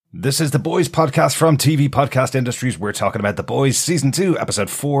This is The Boys podcast from TV Podcast Industries. We're talking about The Boys Season 2, Episode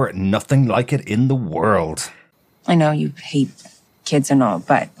 4, Nothing Like It in the World. I know you hate kids and all,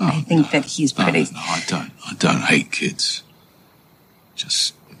 but I think that he's pretty... No, I don't. I don't hate kids.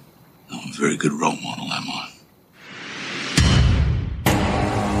 Just not a very good role model, am I?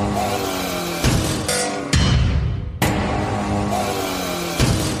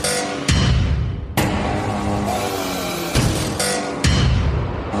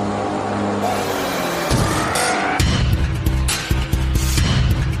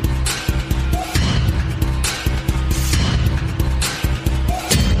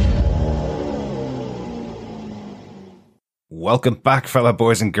 Welcome back, fellow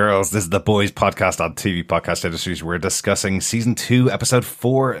boys and girls. This is The Boys podcast on TV Podcast Industries. We're discussing Season 2, Episode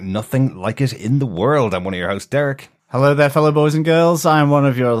 4, Nothing Like It in the World. I'm one of your hosts, Derek. Hello there, fellow boys and girls. I'm one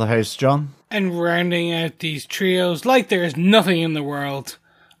of your other hosts, John. And rounding out these trios like there is nothing in the world,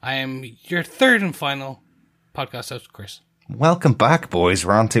 I am your third and final podcast host, Chris. Welcome back, boys.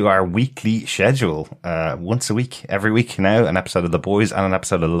 We're on to our weekly schedule. Once a week, every week now, an episode of The Boys and an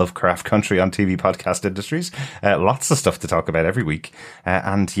episode of Lovecraft Country on TV Podcast Industries. Lots of stuff to talk about every week.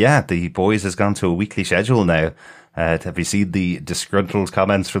 And yeah, The Boys has gone to a weekly schedule now. Have you seen the disgruntled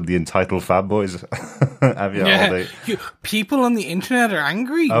comments from the entitled fanboys? Have you? Yeah. People on the internet are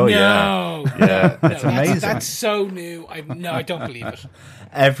angry? Oh, no. Yeah, it's amazing. That's so new. I don't believe it.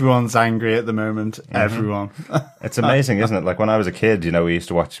 Everyone's angry at the moment. Mm-hmm. Everyone. It's amazing, isn't it? Like when I was a kid, we used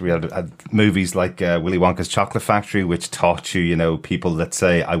to watch, we had movies like Willy Wonka's Chocolate Factory, which taught you, people that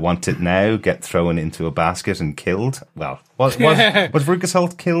say, I want it now, get thrown into a basket and killed. Well, was Veruca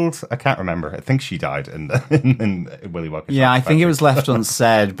Salt killed? I can't remember. I think she died in Willy Wonka's Yeah, I think Factory. it was left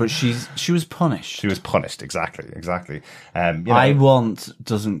unsaid, but she was punished. She was punished, exactly. I want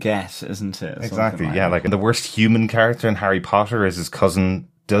doesn't get, isn't it? Exactly, yeah. Like the worst human character in Harry Potter is his cousin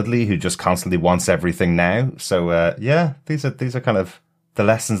Dudley, who just constantly wants everything now. So, these are kind of the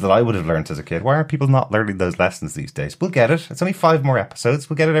lessons that I would have learned as a kid. Why are people not learning those lessons these days? We'll get it. It's only 5 more episodes.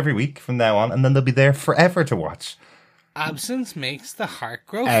 We'll get it every week from now on, and then they'll be there forever to watch. Absence makes the heart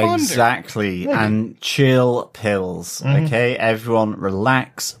grow fonder. Exactly. And chill pills. Okay, everyone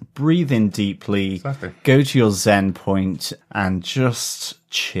relax, breathe in deeply, go to your Zen point, and just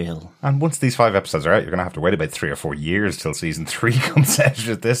chill. And once these 5 episodes are out, you're going to have to wait about 3 or 4 years till season 3 comes out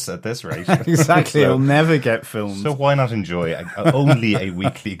at this rate. Exactly. It'll never get filmed. So why not enjoy only a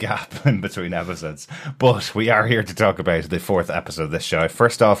weekly gap in between episodes? But we are here to talk about the 4th episode of this show.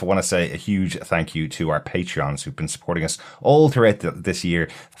 First off, I want to say a huge thank you to our Patreons who've been supporting us all throughout this year.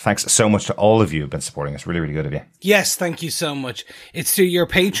 Thanks so much to all of you who've been supporting us. Really, really good of you. Yes, thank you so much. It's through your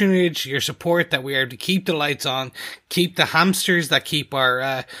patronage, your support that we are able to keep the lights on, keep the hamsters that keep our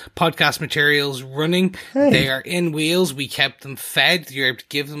podcast materials running. Hey. They are in wheels. We kept them fed. You're able to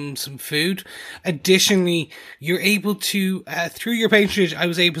give them some food. Additionally, you're able to, through your patronage, I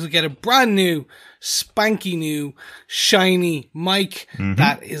was able to get a brand new, spanky new, shiny mic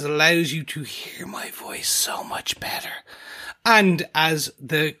that allows you to hear my voice so much better. And as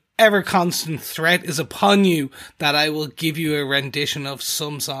the ever constant threat is upon you that I will give you a rendition of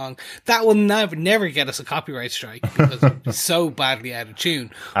some song that will never get us a copyright strike because it's so badly out of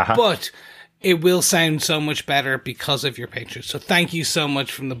tune. But it will sound so much better because of your patrons. So thank you so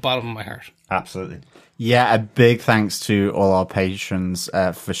much from the bottom of my heart. Absolutely. Yeah, a big thanks to all our patrons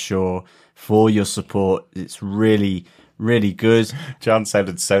for sure for your support. It's really good. John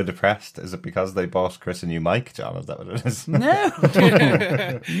sounded so depressed. Is it because they bought Chris a new mic, John? Is that what it is? No.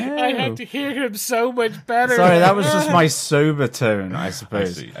 I had to hear him so much better. Sorry, that was just my sober tone, I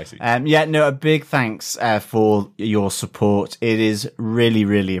suppose. I see. A big thanks for your support. It is really,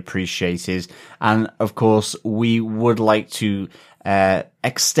 really appreciated. And of course, we would like to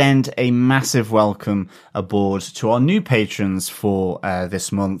extend a massive welcome aboard to our new patrons for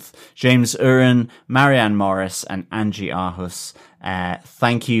this month. James Uren, Marianne Morris, and Angie Arhus.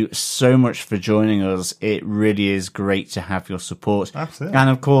 Thank you so much for joining us. It really is great to have your support. Absolutely. And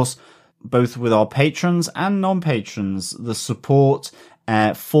of course, both with our patrons and non-patrons, the support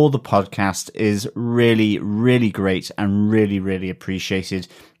for the podcast is really, really great and really, really appreciated.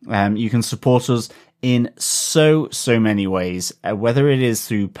 You can support us in so many ways, whether it is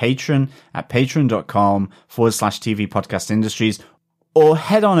through Patreon at patreon.com/TV Podcast Industries, or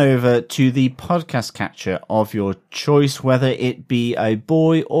head on over to the podcast catcher of your choice, whether it be a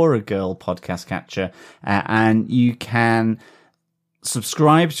boy or a girl podcast catcher, and you can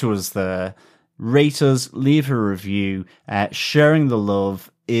subscribe to us there, rate us, leave a review. Sharing the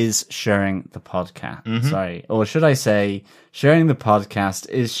love is sharing the podcast. Sorry. Or should I say, sharing the podcast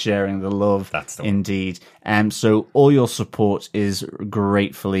is sharing the love. That's the one. Indeed. So all your support is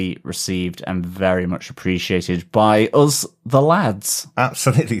gratefully received and very much appreciated by us, the lads.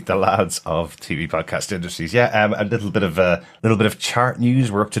 Absolutely, the lads of TV podcast industries. Yeah, a little bit of chart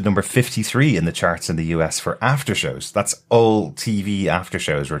news. We're up to number 53 in the charts in the US for after shows. That's all TV after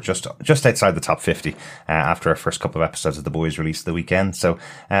shows. We're just outside the top 50 after our first couple of episodes of The Boys released the weekend. So,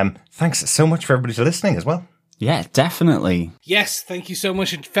 thanks so much for everybody for listening as well. Yeah, definitely. Yes, thank you so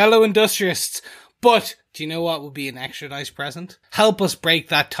much, fellow industrialists. But do you know what would be an extra nice present? Help us break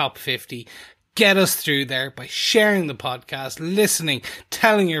that top 50. Get us through there by sharing the podcast, listening,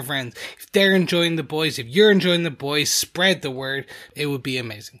 telling your friends. If they're enjoying The Boys, if you're enjoying The Boys, spread the word. It would be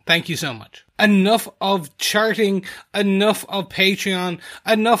amazing. Thank you so much. Enough of charting, enough of Patreon,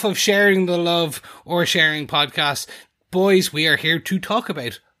 enough of sharing the love or sharing podcasts. Boys, we are here to talk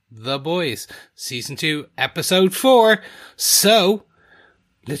about The Boys, Season 2, Episode 4. So,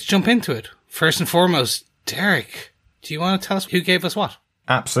 let's jump into it. First and foremost, Derek, do you want to tell us who gave us what?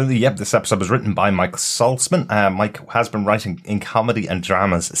 Absolutely, yep. This episode was written by Mike Saltzman. Mike has been writing in comedy and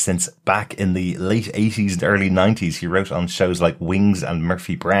dramas since back in the late 80s and early 90s. He wrote on shows like Wings and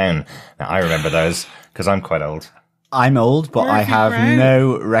Murphy Brown. Now, I remember those because I'm quite old. I'm old, but I Murphy have Brown.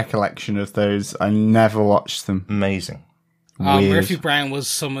 no recollection of those. I never watched them. Amazing. Weird. Murphy Brown was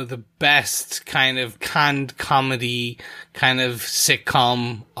some of the best kind of canned comedy, kind of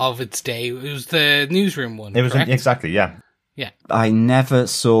sitcom of its day. It was the Newsroom one, It was correct? exactly, yeah. Yeah. I never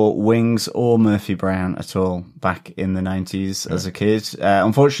saw Wings or Murphy Brown at all back in the 90s as a kid.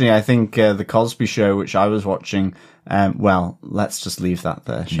 Unfortunately, I think The Cosby Show, which I was watching, well, let's just leave that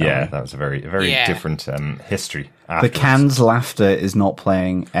there, shall Yeah, we? that was a very, very Yeah. different history. The afterwards. canned laughter is not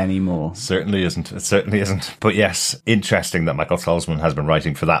playing anymore. Certainly isn't. It certainly isn't. But yes, interesting that Michael Saltzman has been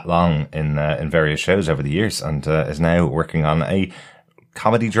writing for that long in various shows over the years and is now working on a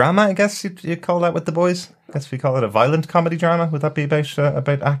comedy drama, I guess you'd call that with The Boys. I guess we call it a violent comedy drama. Would that be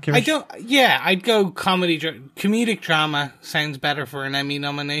about accurate? I'd go comedic drama sounds better for an Emmy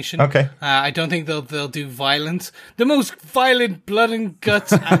nomination. Okay. I don't think they'll do violence. The most violent blood and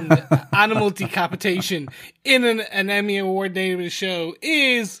guts and animal decapitation in an Emmy award nominated show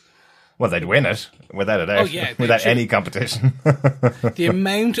is Well, they'd win it without a doubt. Oh, yeah, they without should. any competition. the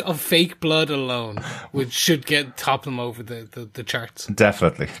amount of fake blood alone, which should top them over the charts.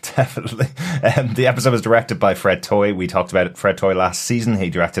 Definitely. The episode was directed by Fred Toy. We talked about Fred Toy last season. He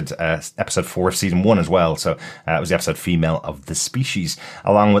directed episode 4 of season 1 as well. So it was the episode Female of the Species.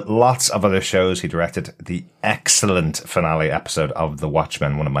 Along with lots of other shows, he directed the excellent finale episode of The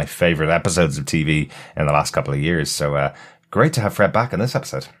Watchmen, one of my favourite episodes of TV in the last couple of years. So great to have Fred back in this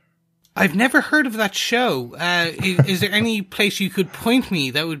episode. I've never heard of that show. Is there any place you could point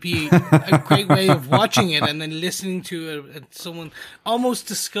me that would be a great way of watching it and then listening to someone almost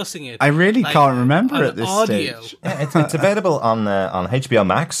discussing it? I really like, can't remember on at this audio. stage. Yeah, it's available on HBO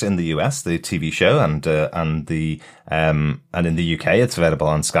Max in the US, the TV show, and in the UK it's available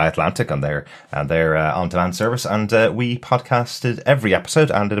on Sky Atlantic on their on-demand service. And we podcasted every episode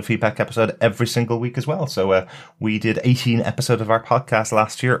and did a feedback episode every single week as well. So we did 18 episodes of our podcast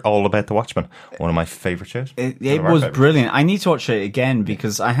last year, all about The Watchmen, one of my favorite shows. It was brilliant. I need to watch it again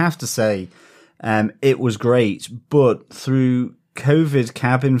because I have to say, it was great, but through COVID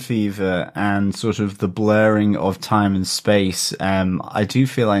cabin fever and sort of the blurring of time and space, I do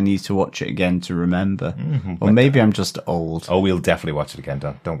feel I need to watch it again to remember. Or maybe I'm just old. Oh, we'll definitely watch it again,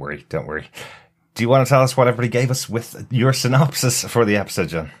 Don. Don't worry. Do you want to tell us what everybody gave us with your synopsis for the episode,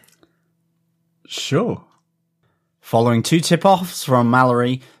 John? Sure. Following 2 tip-offs from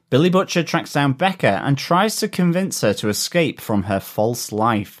Mallory, Billy Butcher tracks down Becca and tries to convince her to escape from her false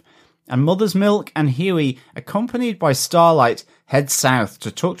life. And Mother's Milk and Huey, accompanied by Starlight, head south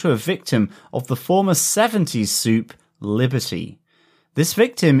to talk to a victim of the former 70s soup, Liberty. This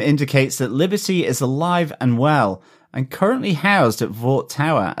victim indicates that Liberty is alive and well, and currently housed at Vought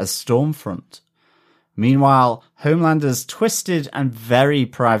Tower as Stormfront. Meanwhile, Homelander's twisted and very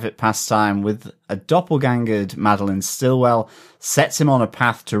private pastime with a doppelgangered Madeline Stillwell sets him on a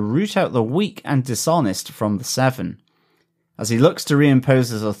path to root out the weak and dishonest from the Seven. As he looks to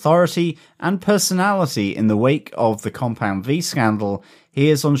reimpose his authority and personality in the wake of the Compound V scandal, he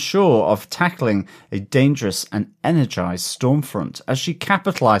is unsure of tackling a dangerous and energized Stormfront as she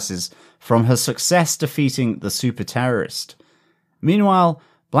capitalizes from her success defeating the super-terrorist. Meanwhile,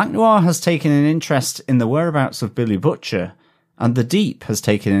 Black Noir has taken an interest in the whereabouts of Billy Butcher, and The Deep has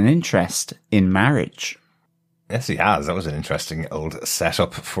taken an interest in marriage. Yes, he has. That was an interesting old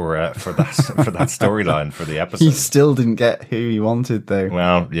setup for that for that storyline for the episode. He still didn't get who he wanted, though.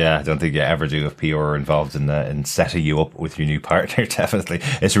 Well, yeah, I don't think you ever do if PR are involved in setting you up with your new partner. Definitely,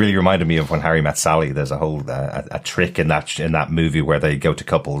 it's really reminded me of When Harry Met Sally. There's a whole a trick in that movie where they go to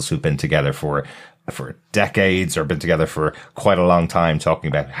couples who've been together for decades or been together for quite a long time, talking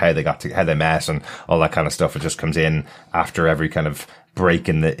about how they met and all that kind of stuff. It just comes in after every kind of break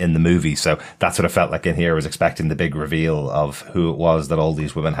in the movie. So that's what it felt like in here. I was expecting the big reveal of who it was that all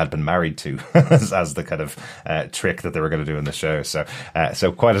these women had been married to as the kind of trick that they were going to do in the show.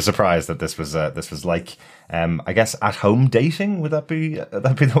 So quite a surprise that this was like, I guess at home dating. Would that be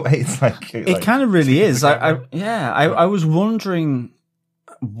the way it's like? It kind of really is. I was wondering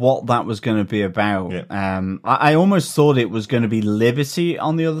what that was going to be about. Yeah. I almost thought it was going to be Liberty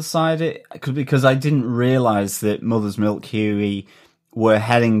on the other side, because I didn't realize that Mother's Milk Huey were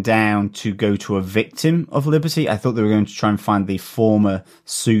heading down to go to a victim of Liberty. I thought they were going to try and find the former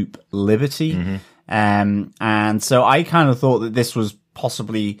Soup Liberty. Mm-hmm. And so I kind of thought that this was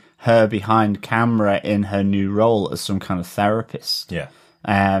possibly her behind camera in her new role as some kind of therapist. Yeah.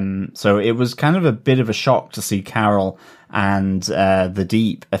 So it was kind of a bit of a shock to see Carol and the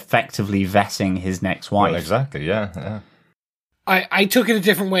Deep effectively vetting his next wife. Well, exactly, yeah. I took it a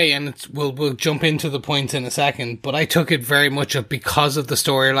different way, and we'll jump into the points in a second, but I took it very much because of the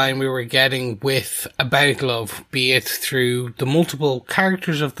storyline we were getting with About Love, be it through the multiple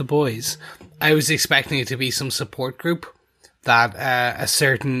characters of the boys. I was expecting it to be some support group that a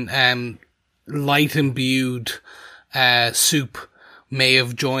certain light imbued Soup may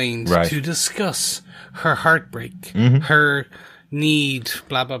have joined to discuss her heartbreak, her need,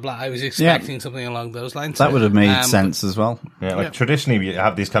 blah, blah, blah. I was expecting something along those lines. That would have made sense as well. Yeah, traditionally you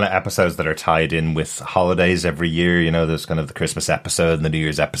have these kind of episodes that are tied in with holidays every year. You know, there's kind of the Christmas episode and the New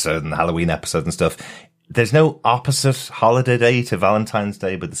Year's episode and the Halloween episode and stuff. There's no opposite holiday day to Valentine's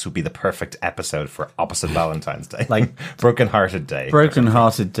Day, but this would be the perfect episode for opposite Valentine's Day. Like Broken Hearted Day. Broken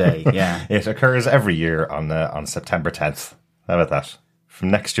Hearted Day, yeah. It occurs every year on September 10th. How about that? From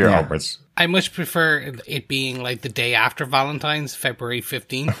next year onwards. I much prefer it being like the day after Valentine's, February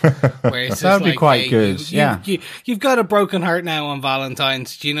 15th. Where it's that would be quite good. You've got a broken heart now on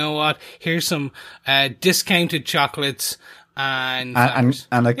Valentine's. Do you know what? Here's some discounted chocolates and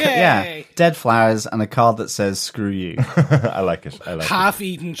dead flowers and a card that says "screw you." I like it.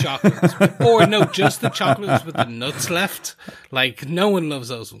 Half-eaten chocolates, or no, just the chocolates with the nuts left. Like no one loves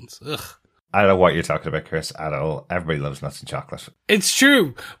those ones. Ugh. I don't know what you're talking about, Chris, at all. Everybody loves nuts and chocolate. It's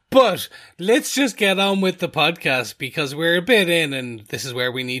true, but let's just get on with the podcast because we're a bit in and this is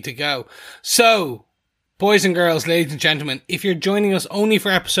where we need to go. So, boys and girls, ladies and gentlemen, if you're joining us only for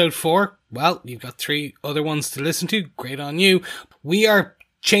episode 4, well, you've got 3 other ones to listen to. Great on you. We are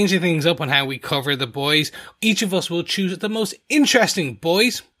changing things up on how we cover the boys. Each of us will choose the most interesting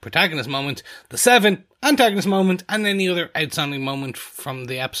boys protagonist moment, the 7 antagonist moment, and any other outstanding moment from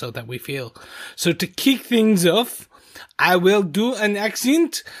the episode that we feel. So to kick things off, I will do an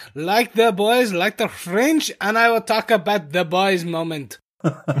accent like the boys, like the French, and I will talk about the boys moment.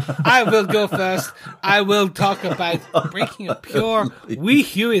 I will go first. I will talk about breaking a pure wee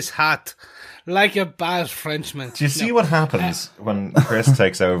Huey's hat. Like a bad Frenchman. Do you see what happens when Chris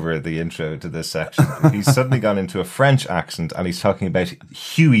takes over the intro to this section? He's suddenly gone into a French accent and he's talking about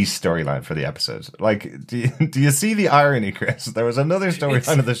Huey's storyline for the episode. Like, do you see the irony, Chris? There was another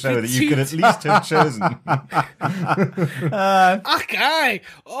storyline of the show that you could at least have chosen. Okay.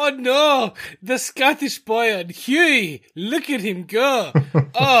 Oh no, the Scottish boy on Huey. Look at him go.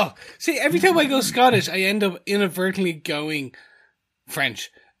 Oh, see, every time I go Scottish, I end up inadvertently going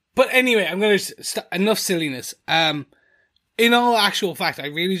French. But anyway, I'm going to enough silliness. In all actual fact, I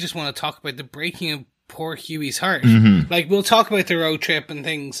really just want to talk about the breaking of poor Huey's heart. Mm-hmm. Like, we'll talk about the road trip and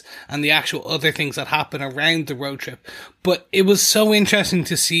things and the actual other things that happen around the road trip. But it was so interesting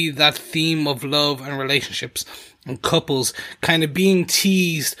to see that theme of love and relationships and couples kind of being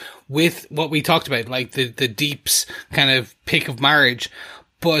teased with what we talked about, like the Deep's kind of pick of marriage.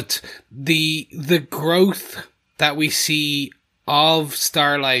 But the growth that we see of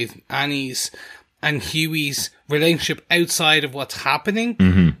Starlight, Annie's, and Huey's relationship outside of what's happening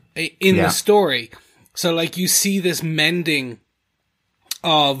in the story. So, like, you see this mending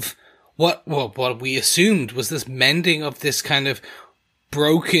of what we assumed was this mending of this kind of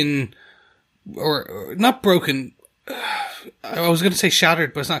broken, or not broken, I was going to say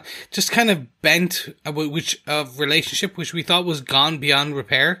shattered, but it's not, just kind of bent, relationship, which we thought was gone beyond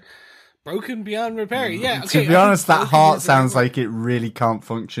repair. Broken beyond repair, yeah. Okay, to be honest, that heart sounds like it really can't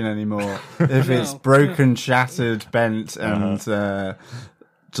function anymore. If it's broken, shattered, bent, and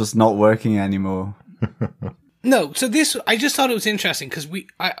just not working anymore. No, so I just thought it was interesting because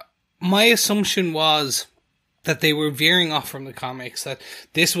my assumption was that they were veering off from the comics, that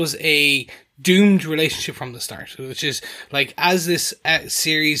this was a doomed relationship from the start, which is like, as this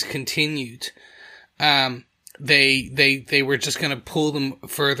series continued, they were just going to pull them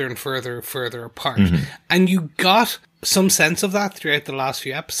further and further apart. Mm-hmm. And you got some sense of that throughout the last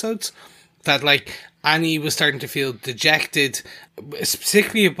few episodes, that like Annie was starting to feel dejected,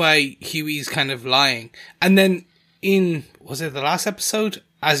 particularly by Hughie's kind of lying. And then was it the last episode,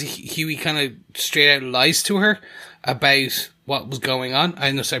 as Hughie kind of straight out lies to her about what was going on.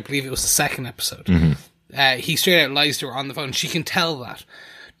 I believe it was the second episode. Mm-hmm. He straight out lies to her on the phone. She can tell that.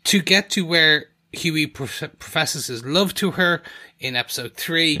 To get to where Hughie professes his love to her in episode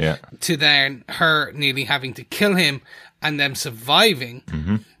 3, to then her nearly having to kill him and them surviving.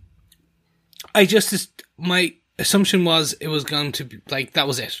 Mm-hmm. My assumption was it was going to be like, that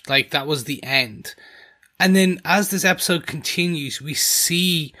was it. Like, that was the end. And then as this episode continues, we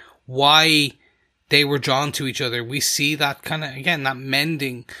see why they were drawn to each other. We see that kind of, again, that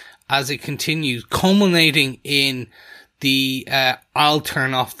mending as it continues, culminating in the I'll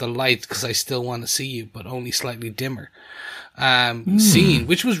turn off the lights because I still want to see you, but only slightly dimmer scene,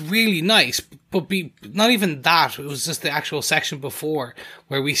 which was really nice. But not even that, it was just the actual section before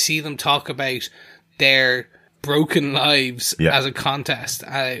where we see them talk about their broken lives as a contest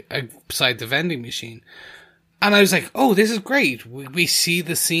beside the vending machine. And I was like, oh, this is great. We see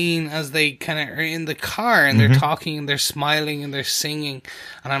the scene as they kind of are in the car and they're talking and they're smiling and they're singing.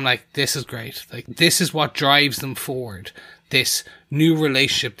 And I'm like, this is great. Like, this is what drives them forward. This new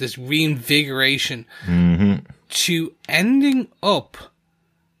relationship, this reinvigoration to ending up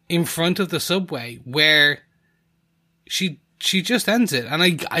in front of the subway where she just ends it.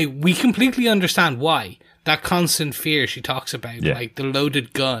 And we completely understand why. That constant fear she talks about, like the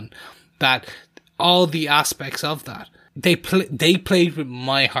loaded gun, that all the aspects of that. They played with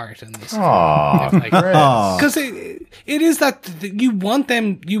my heart in this. Because it is that you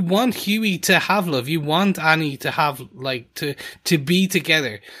want Hughie to have love. You want Annie to have, like, to be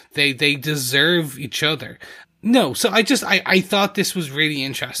together. They deserve each other. No, so I thought this was really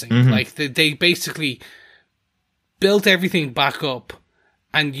interesting. Mm-hmm. Like, they basically built everything back up,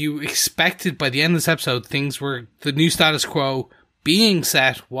 and you expected by the end of this episode, things were, the new status quo being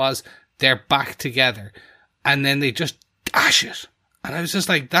set was they're back together. And then they just dash it. And I was just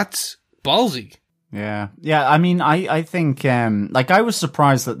like, that's ballsy. Yeah. Yeah, I mean, I think, I was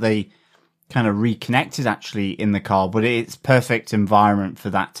surprised that they kind of reconnected actually in the car, but it's perfect environment for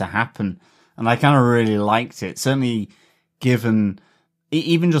that to happen. And I kind of really liked it. Certainly given,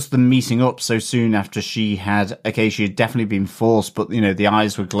 even just the meeting up so soon after she had definitely been forced, but, the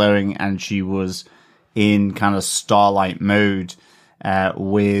eyes were glowing and she was in kind of starlight mode,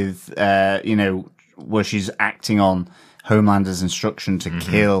 with, where she's acting on Homelander's instruction to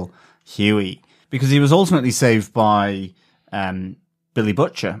kill Hughie, because he was ultimately saved by Billy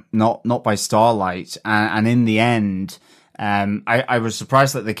Butcher, not by Starlight. And in the end, I was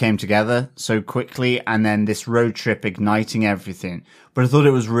surprised that they came together so quickly, and then this road trip igniting everything. But I thought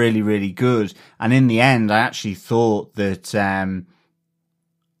it was really, really good. And in the end, I actually thought that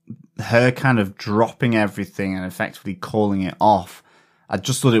her kind of dropping everything and effectively calling it off, I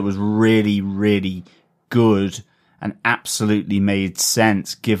just thought it was really, really good and absolutely made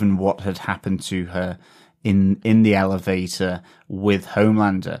sense given what had happened to her in the elevator with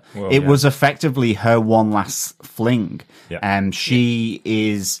Homelander. It was effectively her one last fling. And she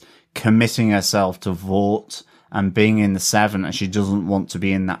is committing herself to Vought and being in the Seven, and she doesn't want to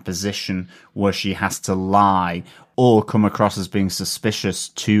be in that position where she has to lie or come across as being suspicious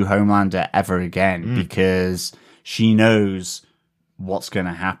to Homelander ever again, because she knows what's going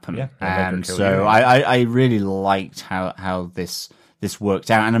to happen. So I really liked how this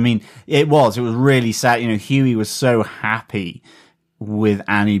worked out. And I mean, it was really sad. Hughie was so happy with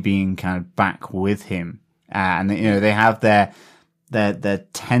Annie being kind of back with him. And they have their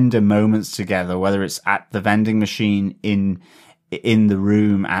tender moments together, whether it's at the vending machine in the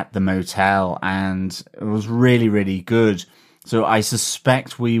room at the motel, and it was really, really good. So I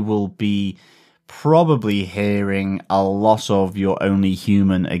suspect we will be probably hearing a lot of You're Only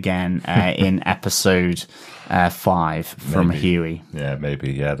Human again in episode 5 from Hughie. Yeah,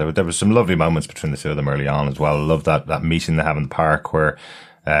 maybe. Yeah, there was some lovely moments between the two of them early on as well. I love that meeting they have in the park where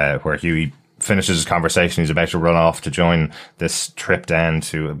Hughie finishes his conversation. He's about to run off to join this trip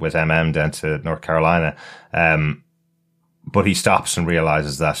with MM down to North Carolina. But he stops and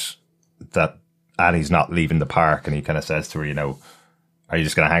realizes that Annie's not leaving the park, and he kind of says to her, are you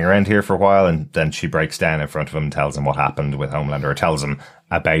just going to hang around here for a while? And then she breaks down in front of him and tells him what happened with Homelander, or tells him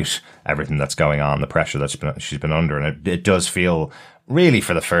about everything that's going on, the pressure that she's been under. And it does feel really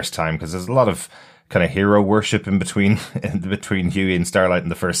for the first time, because there's a lot of kind of hero worship in between Hughie and Starlight in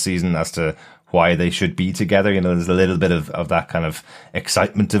the first season as to why they should be together. You know, there's a little bit of that kind of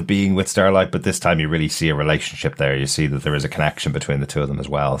excitement of being with Starlight, but this time you really see a relationship there. You see that there is a connection between the two of them as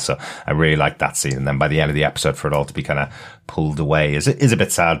well. So I really like that scene. And then by the end of the episode, for it all to be kind of pulled away is a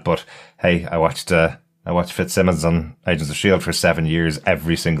bit sad. But hey, I watched Fitzsimmons on Agents of S.H.I.E.L.D. for 7 years,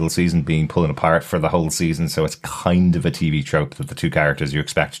 every single season being pulled apart for the whole season. So it's kind of a TV trope that the two characters you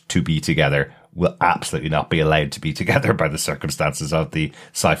expect to be together will absolutely not be allowed to be together by the circumstances of the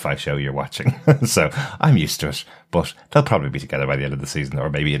sci-fi show you're watching. So I'm used to it, but they'll probably be together by the end of the season, or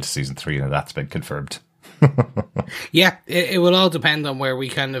maybe into season 3, and that's been confirmed. Yeah, it will all depend on where we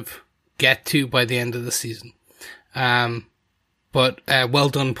kind of get to by the end of the season. But well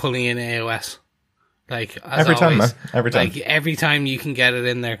done pulling in AOS. Like, as every time, always, man. Every time. Like, every time you can get it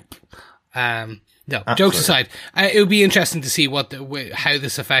in there. No, Absolutely. Jokes aside, it would be interesting to see how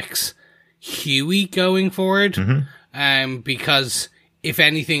this affects Hughie going forward. Because if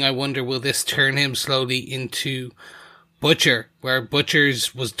anything, I wonder, will this turn him slowly into Butcher, where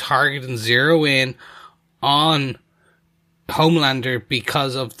Butcher's was targeting zero in on Homelander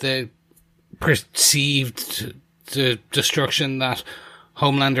because of the perceived destruction that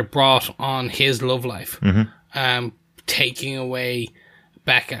Homelander brought on his love life, taking away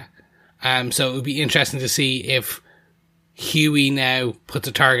Becca. So it would be interesting to see if Hughie now puts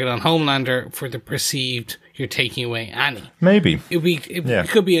a target on Homelander for the perceived you're taking away Annie. Maybe. It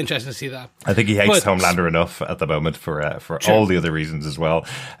could be interesting to see that. I think he hates Homelander enough at the moment for all the other reasons as well.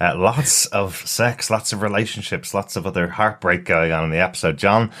 Lots of sex, lots of relationships, lots of other heartbreak going on in the episode.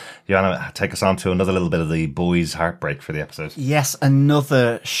 John, you want to take us on to another little bit of the boys' heartbreak for the episode? Yes,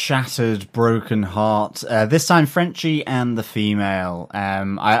 another shattered, broken heart. This time Frenchie and the female.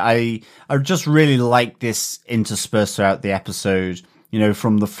 I just really like this interspersed throughout the episode, you know,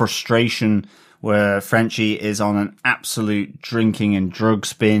 from the frustration where Frenchie is on an absolute drinking and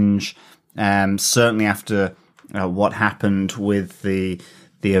drugs binge. Certainly after what happened with the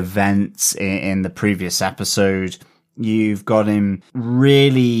events in the previous episode, you've got him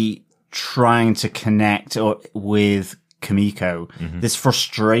really trying to connect with Kimiko. This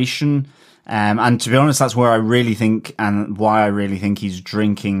frustration, and to be honest, that's where I really think, and why I really think he's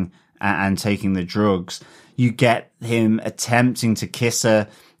drinking and taking the drugs. You get him attempting to kiss her.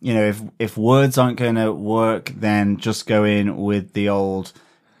 You know, if words aren't going to work, then just go in with the old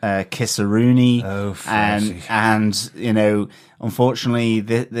kissaroony. Oh, and you know, unfortunately,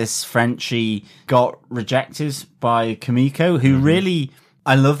 this Frenchie got rejected by Kimiko, who really,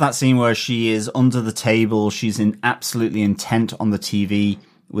 I love that scene where she is under the table. She's absolutely intent on the TV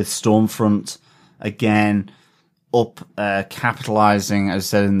with Stormfront again, capitalizing, as I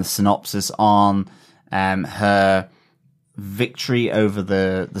said in the synopsis, on her victory over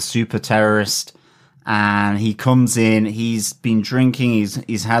the super terrorist. And he comes in, he's been drinking,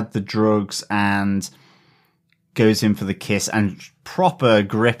 he's had the drugs, and goes in for the kiss and proper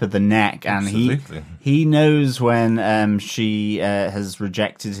grip of the neck. And he knows when she has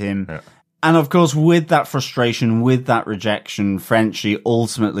rejected him. Yeah. And of course, with that frustration, with that rejection, Frenchie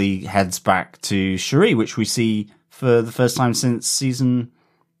ultimately heads back to Cherie, which we see for the first time since season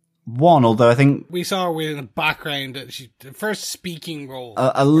 1, although I think we saw her in the background, the first speaking role.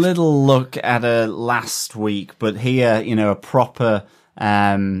 A little look at her last week, but here, you know, a proper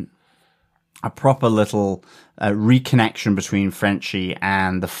little reconnection between Frenchie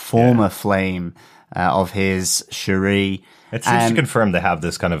and the former flame of his, Cherie. It seems to confirm they have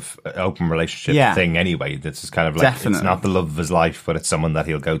this kind of open relationship thing anyway. This is kind of like, definitely. It's not the love of his life, but it's someone that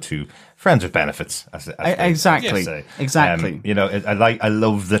he'll go to. Friends with benefits, exactly. You know, I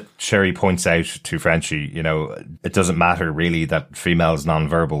love that Cherie points out to Frenchie, you know, it doesn't matter really that female's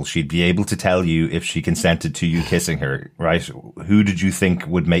nonverbal. She'd be able to tell you if she consented to you kissing her, right? Who did you think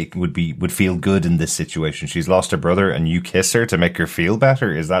would feel good in this situation? She's lost her brother and you kiss her to make her feel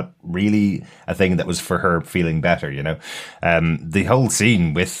better. Is that really a thing that was for her feeling better? You know, the whole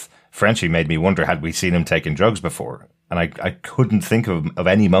scene with Frenchie made me wonder, had we seen him taking drugs before? And I couldn't think of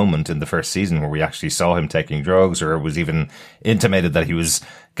any moment in the first season where we actually saw him taking drugs, or it was even intimated that he was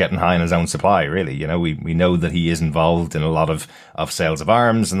getting high on his own supply, really. You know, we know that he is involved in a lot of sales of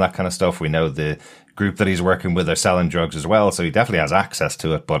arms and that kind of stuff. We know the group that he's working with are selling drugs as well, so he definitely has access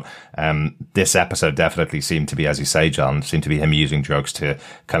to it. But this episode definitely seemed to be, as you say, John, seemed to be him using drugs to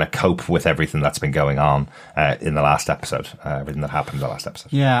kind of cope with everything that's been going on in the last episode, everything that happened in the last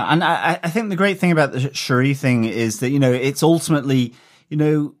episode. Yeah, and I think the great thing about the Cherie thing is that, you know, it's ultimately, you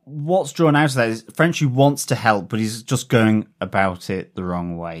know, what's drawn out of that is Frenchie wants to help, but he's just going about it the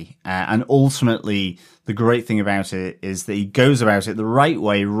wrong way. And ultimately, the great thing about it is that he goes about it the right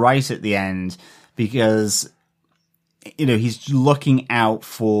way, right at the end, because, you know, he's looking out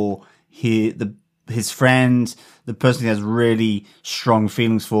for his friend, the person he has really strong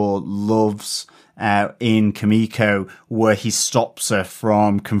feelings for, loves, in Kimiko, where he stops her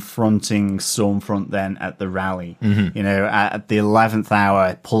from confronting Stormfront then at the rally. Mm-hmm. You know, at the 11th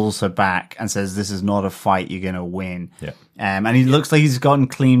hour, pulls her back and says, "This is not a fight you're going to win." Yeah. And he looks like he's gotten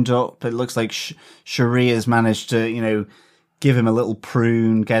cleaned up. It looks like Cherie has managed to, you know, give him a little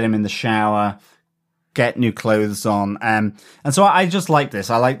prune, get him in the shower, get new clothes on. And so I just like this.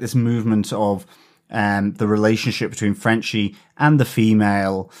 I like this movement of the relationship between Frenchie and the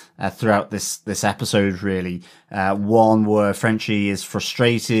female throughout this episode, really. One where Frenchie is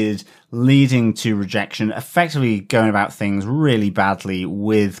frustrated, leading to rejection, effectively going about things really badly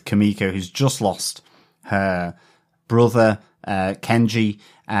with Kimiko, who's just lost her brother, Kenji,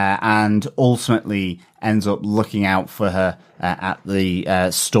 and ultimately ends up looking out for her at the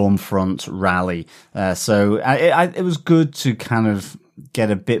Stormfront rally. So it was good to kind of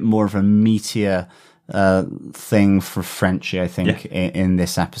get a bit more of a meatier thing for Frenchie, I think, in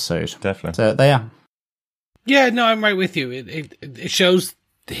this episode. Definitely. So they are. Yeah, no, I'm right with you. It shows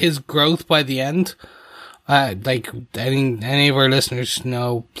his growth by the end. Like any of our listeners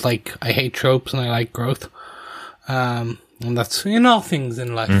know, like, I hate tropes and I like growth. And that's in all things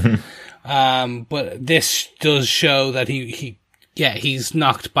in life. Mm-hmm. But this does show that he's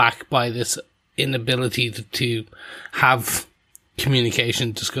knocked back by this inability to have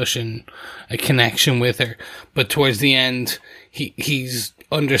communication, discussion, a connection with her. But towards the end, he's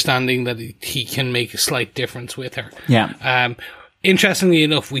understanding that he can make a slight difference with her. Yeah. Interestingly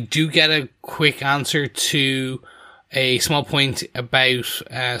enough, we do get a quick answer to a small point about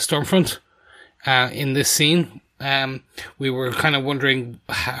Stormfront in this scene. We were kind of wondering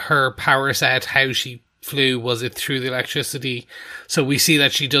her power set, how she flew. Was it through the electricity? So we see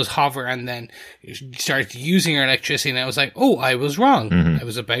that she does hover and then starts using her electricity, and I was like, oh, I was wrong. Mm-hmm. I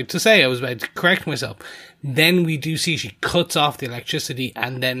was about to correct myself. Then we do see she cuts off the electricity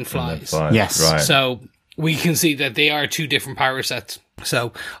and then flies. Yes. Right. So we can see that they are two different power sets.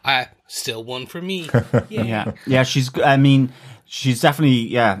 So still one for me. Yeah. She's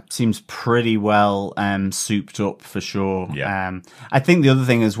definitely, seems pretty well souped up for sure. Yeah. I think the other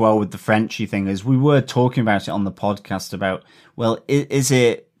thing as well with the Frenchie thing is we were talking about it on the podcast about, well, is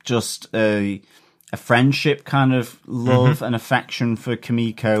it just a friendship kind of love and affection for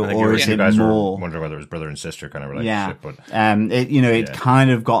Kimiko, or is it more? Wondering whether it was brother and sister kind of relationship. Yeah. But it kind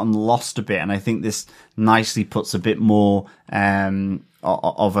of gotten lost a bit, and I think this nicely puts a bit more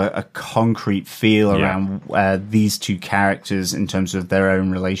of a concrete feel around these two characters in terms of their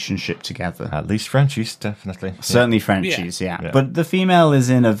own relationship together. At least Frenchie's, definitely. Certainly Frenchie's, yeah. But the female is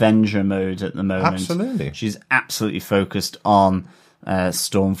in Avenger mode at the moment. Absolutely. She's absolutely focused on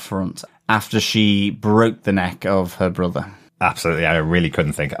Stormfront after she broke the neck of her brother. Absolutely. I really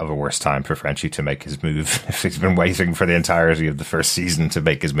couldn't think of a worse time for Frenchie to make his move. If he's been waiting for the entirety of the first season to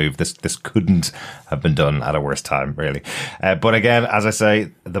make his move, this couldn't have been done at a worse time, really. But again, as I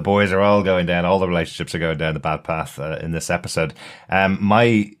say, the boys are all going down. All the relationships are going down the bad path in this episode.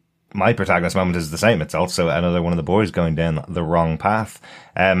 My protagonist moment is the same. It's also another one of the boys going down the wrong path.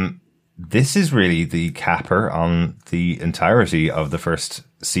 This is really the capper on the entirety of the first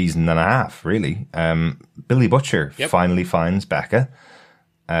season and a half, really. Billy Butcher finally finds Becca,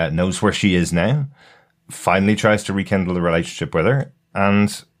 knows where she is now, finally tries to rekindle the relationship with her,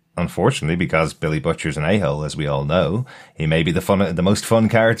 and unfortunately, because Billy Butcher's an a-hole, as we all know, he may be the most fun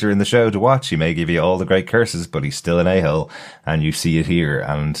character in the show to watch. He may give you all the great curses, but he's still an a-hole, and you see it here,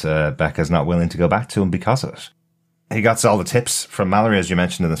 and Becca's not willing to go back to him because of it. He gets all the tips from Mallory, as you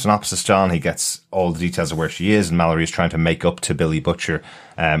mentioned in the synopsis, John. He gets all the details of where she is, and Mallory is trying to make up to Billy Butcher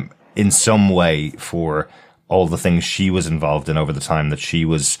in some way for all the things she was involved in over the time that she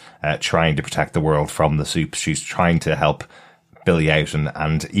was trying to protect the world from the soup. She's trying to help Billy out,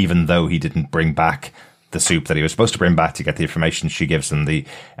 and even though he didn't bring back the soup that he was supposed to bring back to get the information, she gives him the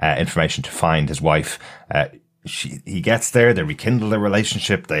information to find his wife. He gets there, they rekindle their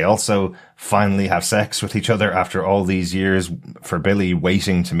relationship. They also finally have sex with each other after all these years, for Billy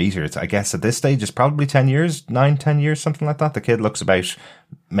waiting to meet her. I guess at this stage it's probably 10 years, 10 years, something like that. The kid looks about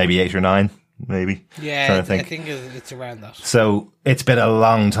maybe 8 or 9, maybe. Yeah, I think it's around that. So it's been a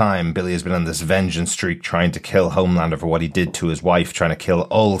long time. Billy has been on this vengeance streak, trying to kill Homelander for what he did to his wife, trying to kill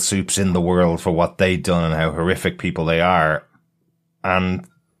all soups in the world for what they've done and how horrific people they are. And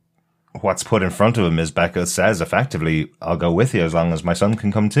what's put in front of him is Becca says effectively, I'll go with you as long as my son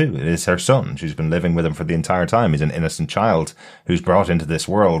can come too. It is her son. She's been living with him for the entire time. He's an innocent child who's brought into this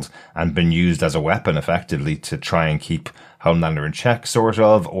world and been used as a weapon effectively to try and keep Homelander in check, sort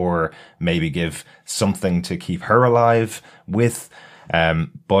of, or maybe give something to keep her alive with.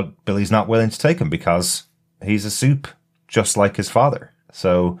 But Billy's not willing to take him because he's a soup, just like his father.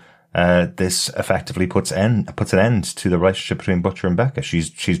 So this effectively puts an end to the relationship between Butcher and Becca.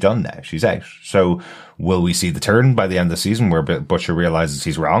 She's done now. She's out. So will we see the turn by the end of the season where Butcher realizes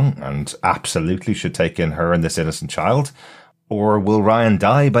he's wrong and absolutely should take in her and this innocent child? Or will Ryan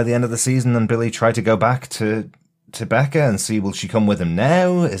die by the end of the season and Billy try to go back to Becca and see, will she come with him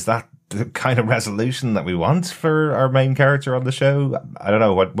now? Is that the kind of resolution that we want for our main character on the show? I don't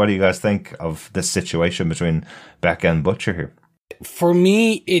know. What do you guys think of this situation between Becca and Butcher here? For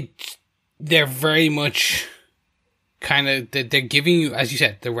me, they're very much kind of, they're giving you, as you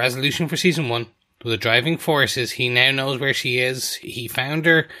said, the resolution for season 1. The driving force is he now knows where she is. He found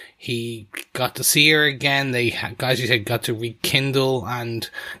her. He got to see her again. They, as you said, got to rekindle and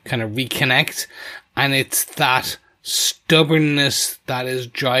kind of reconnect. And it's that stubbornness that is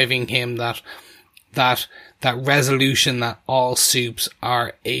driving him, that resolution that all soups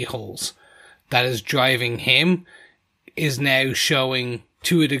are a-holes, that is driving him, is now showing,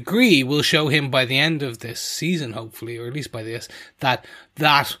 to a degree, will show him by the end of this season, hopefully, or at least by this, that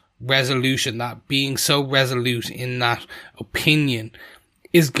resolution, that being so resolute in that opinion,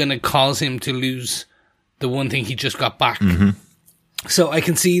 is going to cause him to lose the one thing he just got back. Mm-hmm. So I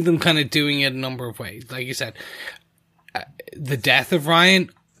can see them kind of doing it a number of ways. Like you said, the death of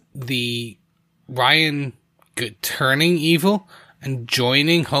Ryan, Ryan turning evil and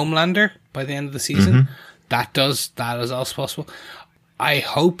joining Homelander by the end of the season, mm-hmm. that is also possible. I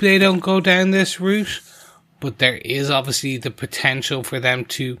hope they don't go down this route, but there is obviously the potential for them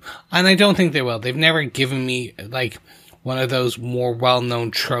to, and I don't think they will. They've never given me like one of those more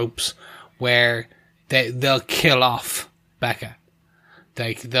well-known tropes where they'll kill off Becca.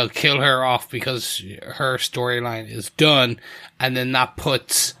 They'll kill her off because her storyline is done, and then that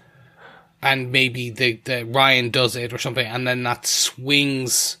puts, and maybe the Ryan does it or something, and then that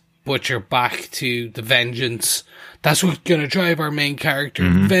swings Butcher back to the vengeance. That's what's going to drive our main character,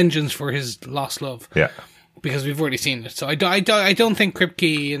 mm-hmm. vengeance for his lost love. Yeah, because we've already seen it. So I don't think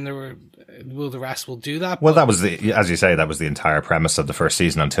Kripke and the rest will do that. Well, that was as you say, that was the entire premise of the first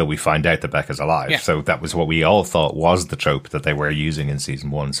season until we find out that Becca's alive. Yeah. So that was what we all thought was the trope that they were using in season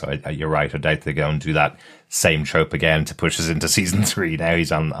 1. So you're right. I doubt they go and do that same trope again to push us into season 3. Now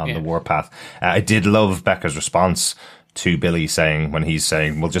he's on the warpath. I did love Becca's response to Billy when he's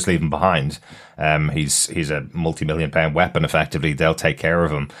saying, we'll just leave him behind. He's a multi-million-pound weapon, effectively. They'll take care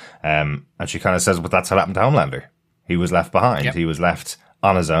of him. And she kind of says, but that's what happened to Homelander. He was left behind. Yep. He was left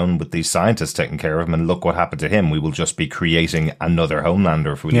on his own with these scientists taking care of him, and look what happened to him. We will just be creating another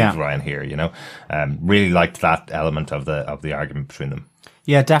Homelander if we leave Ryan here, you know? Really liked that element of the argument between them.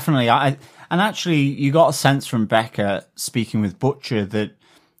 Yeah, definitely. And actually, you got a sense from Becca speaking with Butcher that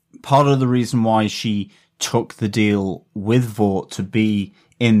part of the reason why she took the deal with Vought to be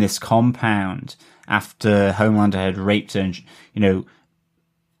in this compound after Homelander had raped her, and, you know,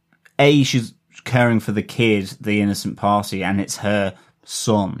 she's caring for the kid, the innocent party, and it's her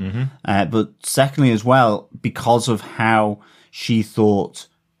son. Mm-hmm. But secondly as well, because of how she thought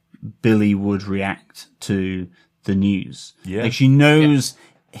Billy would react to the news. Yeah. Like, she knows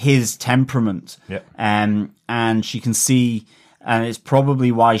his temperament. Yeah. And she can see, and it's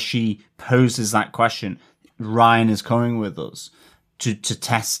probably why she poses that question. Ryan is coming with us to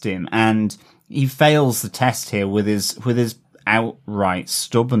test him, and he fails the test here with his outright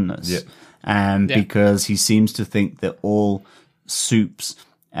stubbornness. Yeah. Because he seems to think that all soups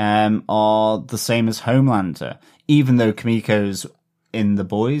are the same as Homelander, even though Kimiko's in The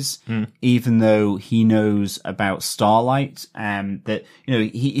Boys, even though he knows about Starlight, that, you know,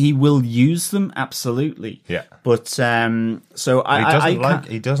 he will use them, absolutely. Yeah. But so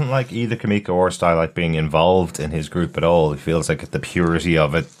he doesn't like either Kimiko or Starlight being involved in his group at all. He feels like the purity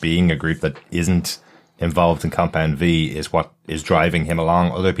of it being a group that isn't involved in Compound V is what is driving him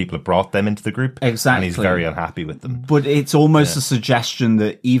along. Other people have brought them into the group. Exactly. And he's very unhappy with them. But it's almost a suggestion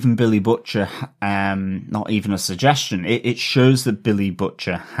that even Billy Butcher, not even a suggestion, it shows that Billy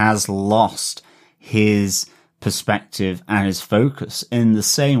Butcher has lost his perspective and his focus in the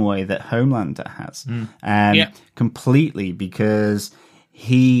same way that Homelander has. Completely, because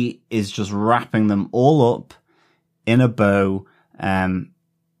he is just wrapping them all up in a bow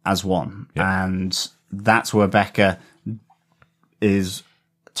as one. Yeah. And that's where Becca is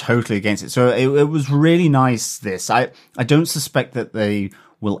totally against it. So it was really nice, this. I don't suspect that they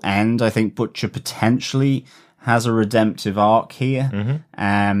will end. I think Butcher potentially has a redemptive arc here.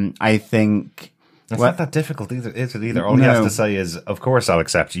 I think it's not that difficult either, is it either? All he has to say is, of course I'll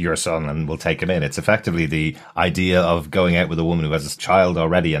accept your son and we'll take him in. It's effectively the idea of going out with a woman who has a child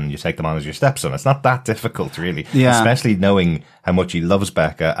already and you take them on as your stepson. It's not that difficult, really. Yeah. Especially knowing how much he loves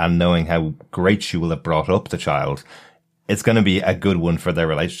Becca and knowing how great she will have brought up the child. It's going to be a good one for their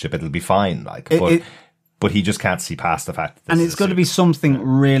relationship. It'll be fine. But he just can't see past the fact that it's got to be something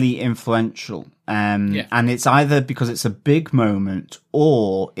really influential. And it's either because it's a big moment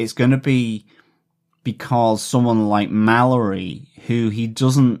or it's going to be because someone like Mallory, who he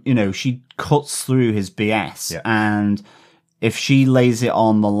doesn't, she cuts through his BS. Yeah. And if she lays it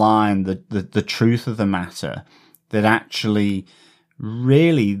on the line, the truth of the matter, that actually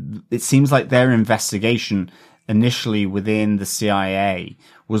really, it seems like their investigation initially within the CIA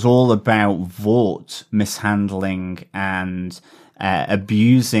was all about Vought mishandling and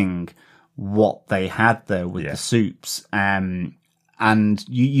abusing what they had there with the soups. And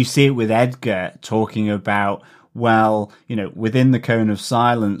you see it with Edgar talking about, well, within the cone of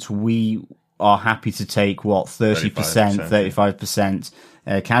silence, we are happy to take 30%,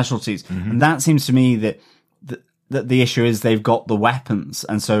 35% casualties. And that seems to me that the issue is they've got the weapons,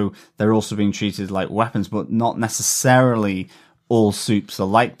 and so they're also being treated like weapons, but not necessarily all soups are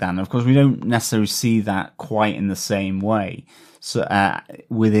like that. And of course, we don't necessarily see that quite in the same way. So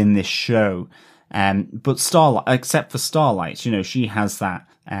within this show. But Starlight, except for Starlight, she has that,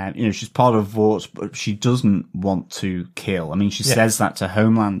 she's part of Vought, but she doesn't want to kill. I mean, she says that to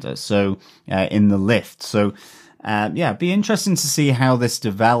Homelander, so, in the lift. So, it'd be interesting to see how this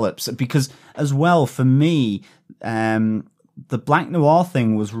develops, because as well, for me, the Black Noir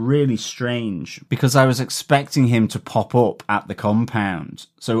thing was really strange because I was expecting him to pop up at the compound.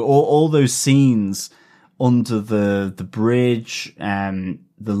 So all those scenes under the bridge,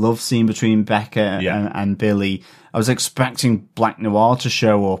 the love scene between Becca and Billy, I was expecting Black Noir to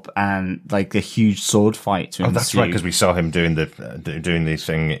show up and like a huge sword fight to ensue. That's right, because we saw him doing the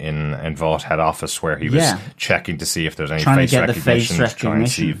thing in Vought head office where he was checking to see if there's any face recognition, trying to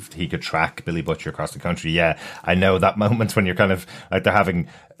see if he could track Billy Butcher across the country. Yeah, I know that moment when you're kind of like they're having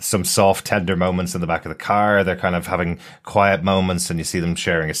some soft, tender moments in the back of the car. They're kind of having quiet moments, and you see them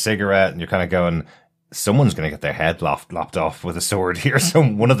sharing a cigarette, and you're kind of going, someone's going to get their head lopped off with a sword here. So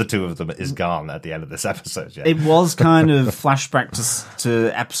one of the two of them is gone at the end of this episode. Yeah. It was kind of flashback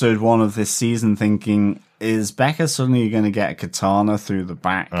to episode 1 of this season, thinking, is Becca suddenly going to get a katana through the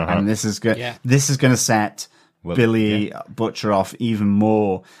back? And this is going to set Billy Butcher off even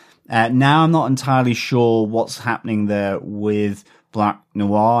more. Now I'm not entirely sure what's happening there with Black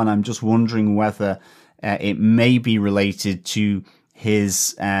Noir, and I'm just wondering whether it may be related to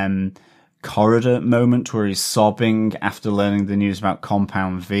his corridor moment where he's sobbing after learning the news about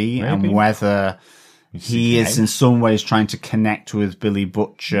Compound V, and whether he is in some ways trying to connect with Billy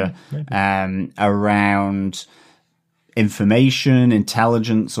Butcher around information,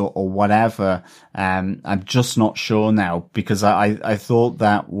 intelligence, or whatever. I'm just not sure now, because I thought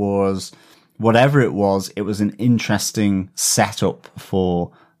that was, whatever it was an interesting setup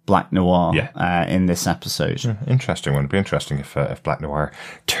for Black Noir in this episode. Interesting one. It'd be interesting if Black Noir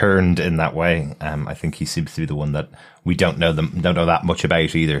turned in that way. I think he seems to be the one that we don't know that much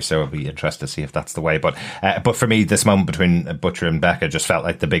about either, so it'd be interesting to see if that's the way. But for me, this moment between Butcher and Becca just felt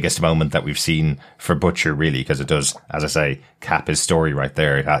like the biggest moment that we've seen for Butcher, really, because it does, as I say, cap his story right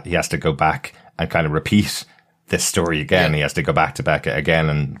there. He has to go back and kind of repeat this story again. He has to go back to Becca again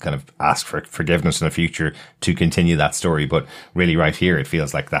and kind of ask for forgiveness in the future to continue that story. But really right here, it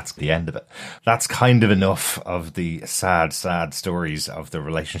feels like that's the end of it. That's kind of enough of the sad stories of the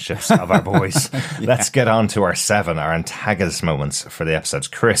relationships of our boys. Let's get on to our 7, our antagonist moments for the episodes.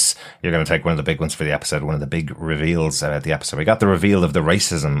 Chris, you're going to take one of the big ones for the episode, one of the big reveals about the episode. We got the reveal of the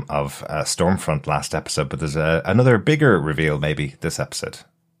racism of Stormfront last episode, but there's another bigger reveal maybe this episode.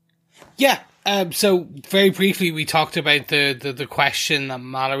 Yeah. So very briefly, we talked about the question that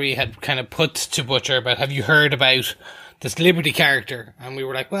Mallory had kind of put to Butcher about, have you heard about this Liberty character? And we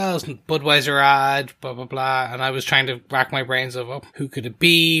were like, well, it's Budweiser ad, blah, blah, blah. And I was trying to rack my brains of, who could it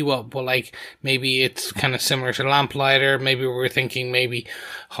be? Well, like, maybe it's kind of similar to Lamplighter. Maybe we were thinking maybe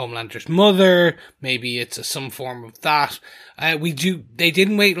Homelander's mother. Maybe it's some form of that. They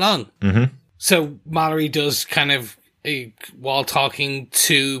didn't wait long. Mm-hmm. So Mallory does kind of, while talking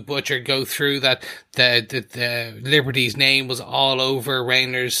to Butcher, go through that the Liberty's name was all over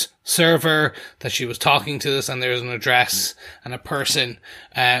Raynor's server, that she was talking to this, and there's an address and a person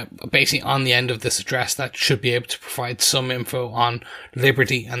basically on the end of this address that should be able to provide some info on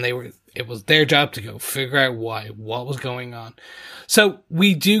Liberty. And they were it was their job to go figure out what was going on. So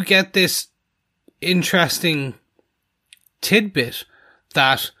we do get this interesting tidbit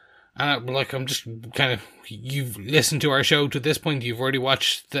that, like, I'm just kind of, you've listened to our show to this point, you've already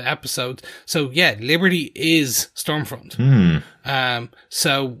watched the episode. So yeah, Liberty is Stormfront.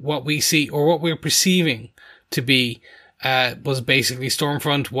 So what we see, or what we're perceiving to be, was basically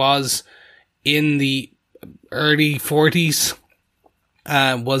Stormfront was in the early 40s,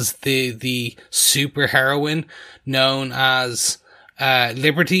 was the super heroine known as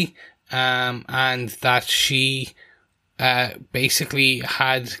Liberty, and that she basically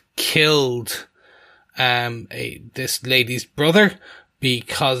had killed this lady's brother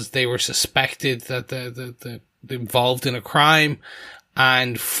because they were suspected that the involved in a crime,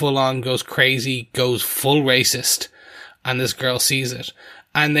 and full on goes crazy, goes full racist, and this girl sees it.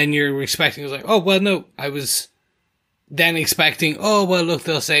 And then you're expecting, it's like, oh, well, no, I was then expecting, oh, well, look,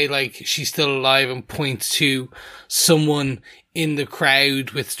 they'll say, like, she's still alive and point to someone in the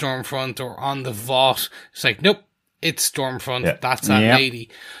crowd with Stormfront or on the vault. It's like, nope, it's Stormfront. Yeah. That's that lady.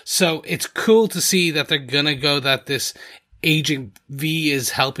 So it's cool to see that they're gonna go that this aging V is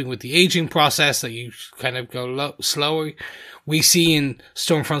helping with the aging process, that you kind of go slower. We see in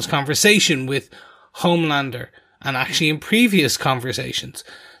Stormfront's conversation with Homelander, and actually in previous conversations,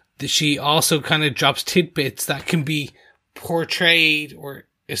 that she also kind of drops tidbits that can be portrayed or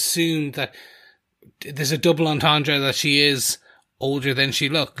assumed that there's a double entendre that she is older than she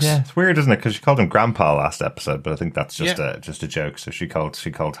looks. Yeah, it's weird, isn't it? Because she called him Grandpa last episode, but I think that's just a joke. So she called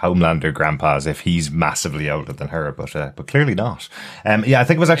Homelander Grandpa as if he's massively older than her, but clearly not. I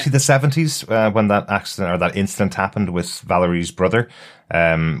think it was actually the 70s when that accident or that incident happened with Valerie's brother.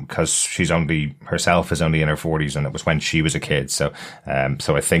 Because she's herself is only in her 40s, and it was when she was a kid. So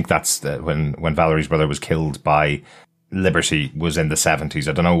I think that's when Valerie's brother was killed by Liberty was in the 70s.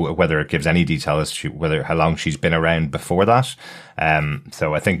 I don't know whether it gives any detail as to how long she's been around before that.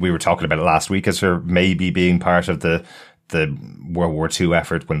 So I think we were talking about it last week as her maybe being part of the World War II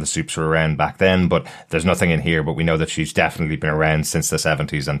effort when the Supes were around back then, but there's nothing in here, but we know that she's definitely been around since the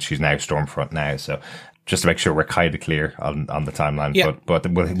 70s, and she's now Stormfront now. So just to make sure we're kind of clear on the timeline,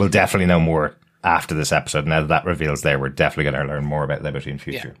 but we'll definitely know more after this episode. Now that reveals there, we're definitely going to learn more about Liberty in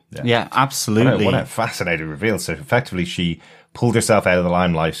future. Yeah, absolutely. What a fascinating reveal. So effectively she pulled herself out of the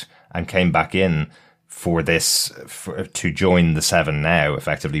limelight and came back in for this, to join the Seven now,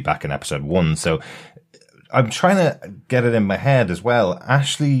 effectively back in episode 1. So I'm trying to get it in my head as well.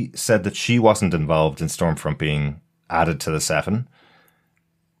 Ashley said that she wasn't involved in Stormfront being added to the Seven.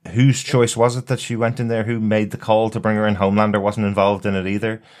 Whose choice was it that she went in there? Who made the call to bring her in? Homelander wasn't involved in it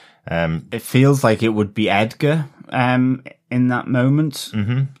either. It feels like it would be Edgar in that moment.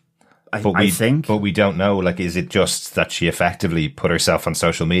 Mm-hmm. I think. But we don't know. Like, is it just that she effectively put herself on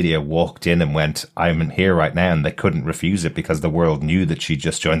social media, walked in and went, I'm here right now, and they couldn't refuse it because the world knew that she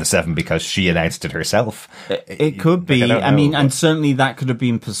just joined the Seven because she announced it herself? It could be. And certainly that could have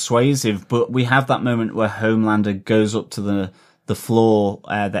been persuasive, but we have that moment where Homelander goes up to the floor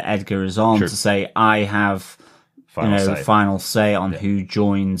that Edgar is on to say, I have final say on who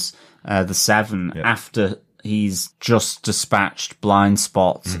joins the Seven after he's just dispatched Blind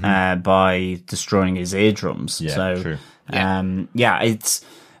Spot by destroying his eardrums. It's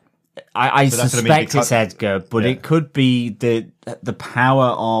I suspect it's Edgar, but it could be the power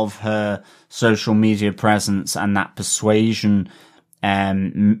of her social media presence and that persuasion.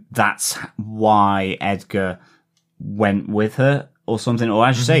 That's why Edgar went with her or something. Or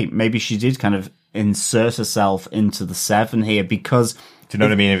as you say, maybe she did kind of insert herself into the Seven here because... Do you know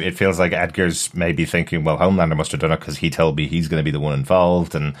what I mean? It feels like Edgar's maybe thinking, well, Homelander must have done it because he told me he's going to be the one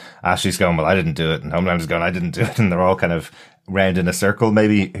involved. And Ashley's going, well, I didn't do it. And Homelander's going, I didn't do it. And they're all kind of round in a circle,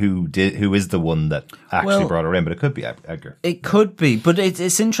 maybe, who is the one that actually brought her in. But it could be Edgar. It could be. But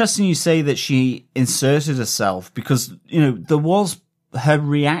it's interesting you say that she inserted herself because, there was her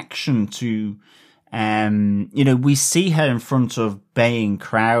reaction to... we see her in front of baying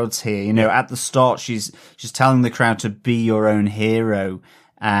crowds here. At the start, she's telling the crowd to be your own hero.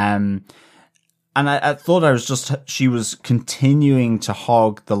 And I thought she was continuing to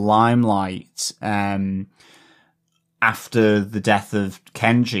hog the limelight, after the death of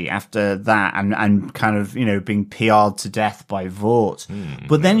Kenji, after that, and kind of, being PR'd to death by Vought.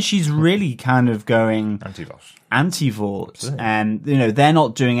 But then she's really kind of going... Anti-Vought. And, they're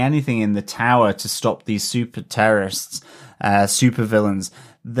not doing anything in the tower to stop these super terrorists, super villains.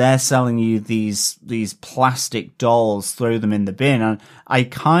 They're selling you these plastic dolls, throw them in the bin. And I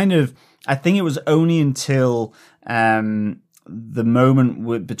think it was only until, the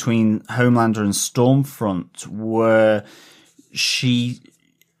moment between Homelander and Stormfront where she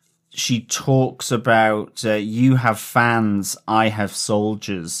she talks about you have fans, I have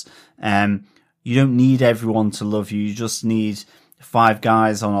soldiers. You don't need everyone to love you. You just need 5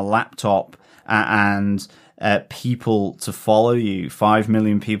 guys on a laptop and people to follow you, 5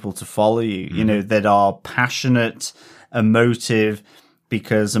 million people to follow you, you know, that are passionate, emotive,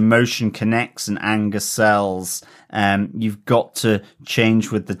 because emotion connects and anger sells. You've got to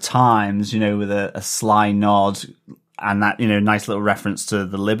change with the times, you know, with a sly nod and that, you know, nice little reference to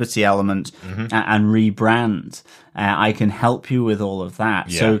the liberty element and rebrand. I can help you with all of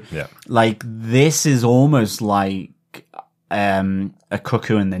that. Like, this is almost like a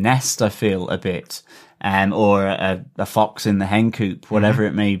cuckoo in the nest, I feel, a bit, or a fox in the hen coop, whatever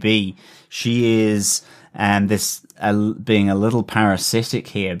it may be. She is being a little parasitic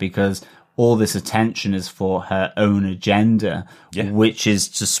here, because all this attention is for her own agenda, which is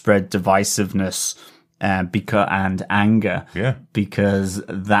to spread divisiveness and anger, because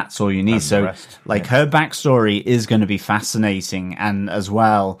that's all you need. And so, rest. her backstory is going to be fascinating, and as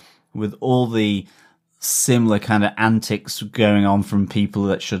well with all the similar kind of antics going on from people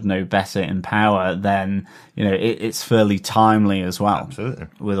that should know better in power, then, you know, it's fairly timely as well. Absolutely.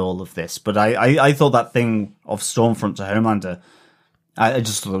 With all of this. But I thought that thing of Stormfront to Homelander, I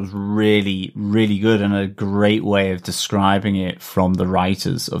just thought it was really, really good, and a great way of describing it from the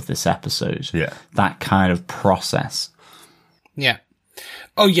writers of this episode. Yeah. That kind of process. Yeah.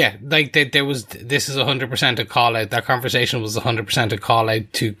 Oh yeah, like there was. This is 100% a call out. That conversation was 100% a call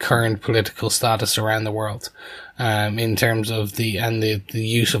out to current political status around the world, in terms of the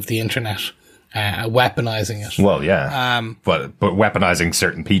use of the internet, weaponizing it. Well, yeah, but weaponizing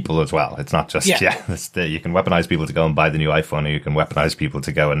certain people as well. It's not just you can weaponize people to go and buy the new iPhone, or you can weaponize people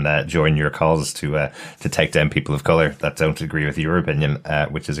to go and join your cause to take down people of color that don't agree with your opinion,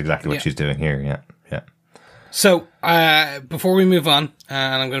 which is exactly what she's doing here. Yeah. So, before we move on,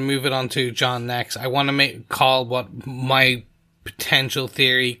 and I'm going to move it on to John next, I want to call what my potential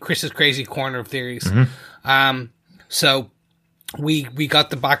theory, Chris's crazy corner of theories. So, we got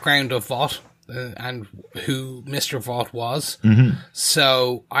the background of Vought, and who Mr. Vought was.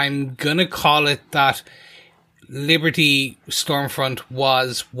 So, I'm going to call it that Liberty Stormfront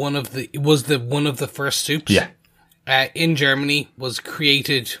was one of the first soups. In Germany, was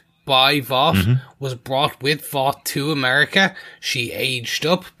created by Vought, was brought with Vought to America. She aged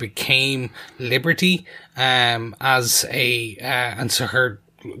up, became Liberty, and so her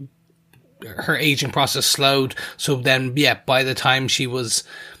aging process slowed. So then, by the time it was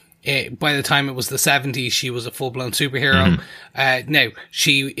the 70s, she was a full-blown superhero. Now,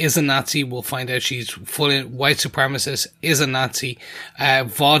 she is a Nazi. We'll find out she's fully white supremacist, is a Nazi.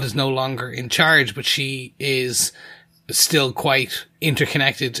 Vought is no longer in charge, but she is still quite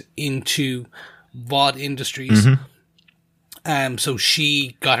interconnected into Vought Industries. So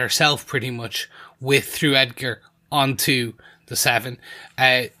she got herself pretty much through Edgar onto the Seven,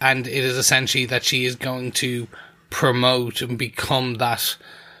 and it is essentially that she is going to promote and become that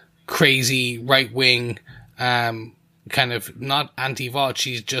crazy right-wing, kind of not anti-Vought.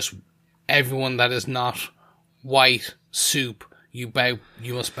 She's just everyone that is not white soup. You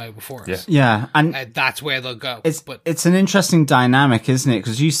must bow before us. Yeah, and that's where they'll go. It's an interesting dynamic, isn't it?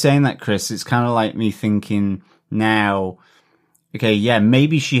 Because you saying that, Chris, it's kind of like me thinking now, okay, yeah,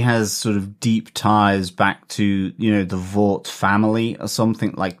 maybe she has sort of deep ties back to, you know, the Vought family or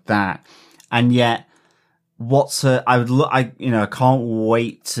something like that, and yet, I can't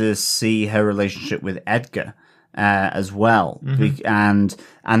wait to see her relationship with Edgar as well, and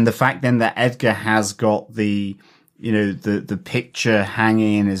the fact then that Edgar has got the picture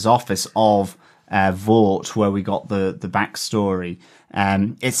hanging in his office of Vought, where we got the backstory.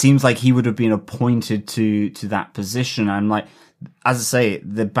 It seems like he would have been appointed to that position. I'm like, as I say,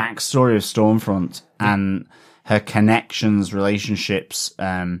 the backstory of Stormfront and her connections, relationships,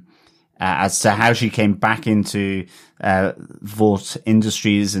 as to how she came back into Vought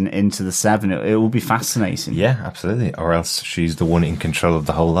Industries and into the Seven, it will be fascinating. Yeah, absolutely. Or else she's the one in control of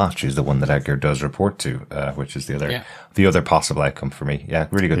the whole lot. She's the one that Edgar does report to, which is the other possible outcome for me. Yeah,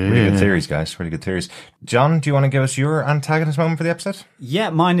 really good theories, guys. Really good theories. John, do you want to give us your antagonist moment for the episode?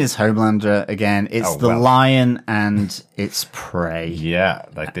 Yeah, mine is Homelander again. It's lion and its prey. Yeah,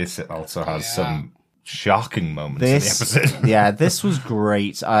 like this also has some shocking moments in the episode. Yeah, this was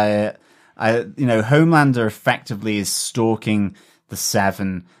great. Homelander effectively is stalking the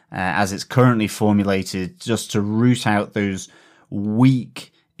Seven as it's currently formulated, just to root out those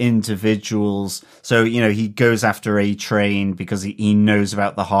weak individuals. So, he goes after A-Train because he knows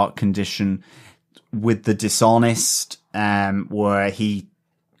about the heart condition. With the dishonest, where he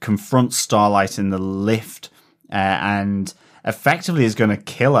confronts Starlight in the lift, and effectively is going to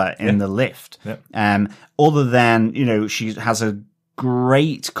kill her in the lift. Other than, you know, she has a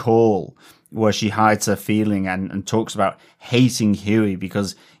great call where she hides her feeling and talks about hating Huey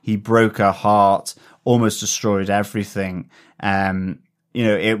because he broke her heart, almost destroyed everything. You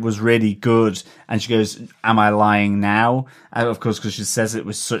know, it was really good. And she goes, am I lying now? And of course, because she says it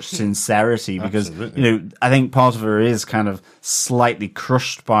with such sincerity, because, you know, I think part of her is kind of slightly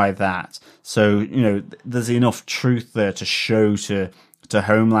crushed by that. So, you know, there's enough truth there to show to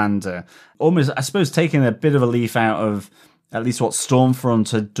Homelander. Almost, I suppose, taking a bit of a leaf out of at least what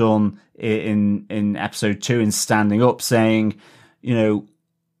Stormfront had done in episode 2 in standing up, saying, you know,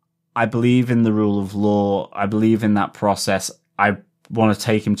 I believe in the rule of law. I believe in that process. I want to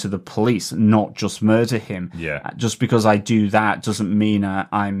take him to the police, not just murder him. Yeah. Just because I do that doesn't mean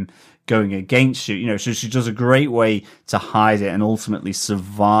I'm going against you. You know, so she does a great way to hide it and ultimately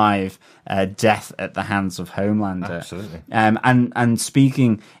survive death at the hands of Homelander. Absolutely. And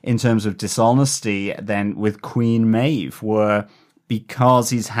speaking in terms of dishonesty, then with Queen Maeve, where because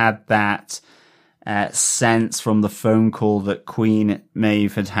he's had that sense from the phone call that Queen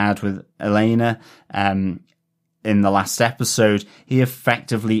Maeve had with Elena, in the last episode, he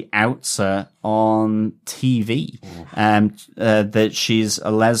effectively outs her on TV, that she's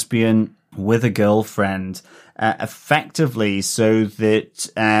a lesbian with a girlfriend, effectively so that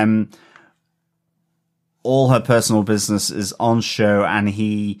all her personal business is on show, and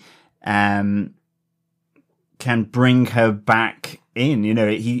he can bring her back in. You know,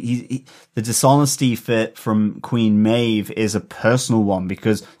 he the dishonesty from Queen Maeve is a personal one,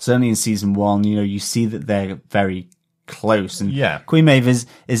 because certainly in season 1, you know, you see that they're very close, and Queen Maeve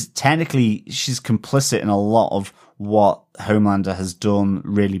is technically, she's complicit in a lot of what Homelander has done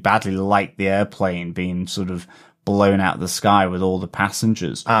really badly, like the airplane being sort of blown out of the sky with all the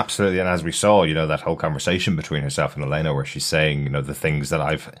passengers. Absolutely. And as we saw, you know, that whole conversation between herself and Elena, where she's saying, you know, the things that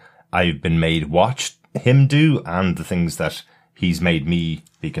I've been made watch him do, and the things that he's made me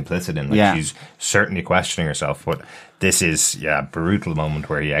be complicit in. Like, she's certainly questioning herself, but this is, a brutal moment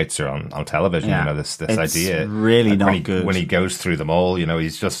where he outs her on television. You know, this it's idea. Really not good. When he goes through them all, you know,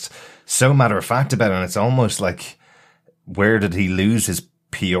 he's just so matter of fact about it. And it's almost like, where did he lose his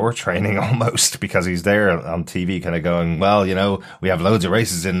PR training almost? Because he's there on TV kind of going, well, you know, we have loads of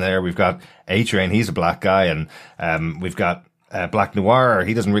races in there. We've got A-Train, he's a black guy, and we've got Black Noir,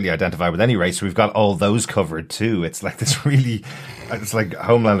 he doesn't really identify with any race, so we've got all those covered too. It's like this really, it's like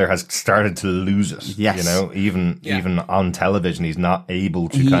Homelander has started to lose it. Yes. You know, even on television, he's not able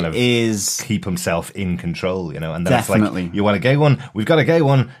to keep himself in control, you know, and then definitely. It's like, you want a gay one? We've got a gay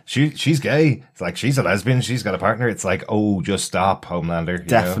one. She's gay. It's like, she's a lesbian. She's got a partner. It's like, oh, just stop, Homelander.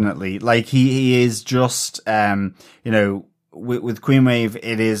 Definitely. Know? Like, he is just, you know, with Queen Maeve,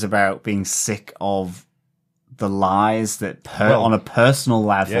 it is about being sick of the lies that on a personal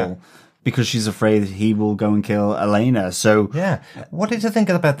level, because she's afraid that he will go and kill Elena. So what did you think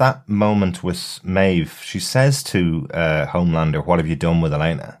about that moment with Maeve? She says to Homelander, "What have you done with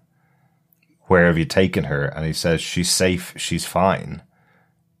Elena? Where have you taken her?" And he says, "She's safe. She's fine."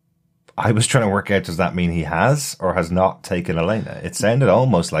 I was trying to work out, does that mean he has or has not taken Elena? It sounded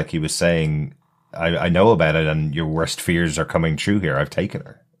almost like he was saying, I know about it, and your worst fears are coming true here. I've taken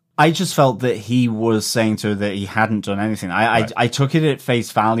her. I just felt that he was saying to her that he hadn't done anything. I took it at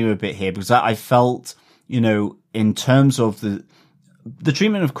face value a bit here, because I felt, you know, in terms of the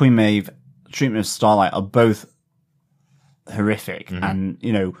treatment of Queen Maeve, treatment of Starlight are both horrific, and,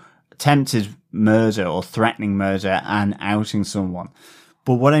 you know, attempted murder or threatening murder and outing someone.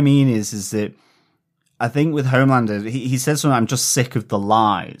 But what I mean is that I think with Homelander, he says something, I'm just sick of the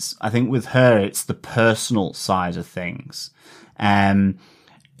lies. I think with her, it's the personal side of things.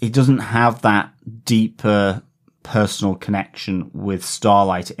 He doesn't have that deeper personal connection with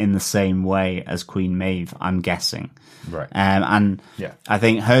Starlight in the same way as Queen Maeve, I'm guessing. Right. I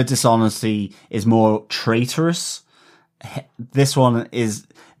think her dishonesty is more traitorous. This one is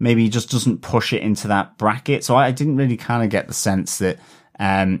maybe just doesn't push it into that bracket. So I didn't really kind of get the sense that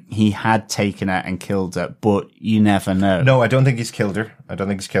he had taken her and killed her, but you never know. No, I don't think he's killed her. I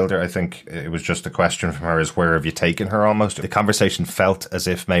think it was just a question from her, is where have you taken her almost? The conversation felt as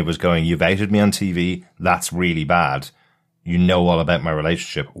if Maeve was going, you've outed me on TV. That's really bad. You know all about my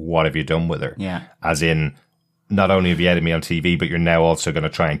relationship. What have you done with her? Yeah. As in, not only have you outed me on TV, but you're now also going to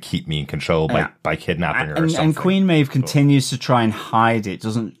try and keep me in control by kidnapping her or something. And Queen Maeve continues to try and hide it,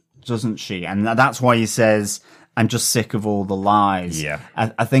 doesn't she? And that's why he says, I'm just sick of all the lies. Yeah.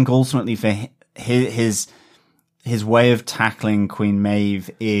 I think ultimately for his way of tackling Queen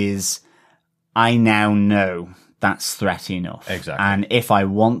Maeve is, I now know that's threat enough. Exactly. And if I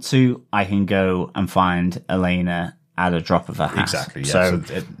want to, I can go and find Elena at a drop of a hat. Exactly. Yeah.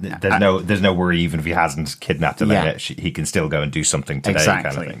 There's no worry, even if he hasn't kidnapped Elena, he can still go and do something today.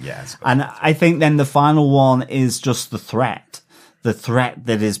 Exactly. Kind of thing. Yeah. And I think then the final one is just the threat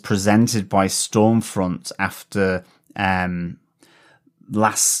that is presented by Stormfront after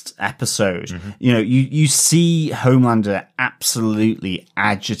last episode. Mm-hmm. You know, you see Homelander absolutely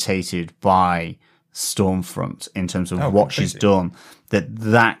agitated by Stormfront in terms of what completely. she's done.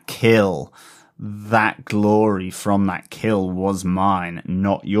 That kill, that glory from that kill was mine,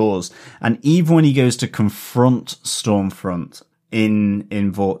 not yours. And even when he goes to confront Stormfront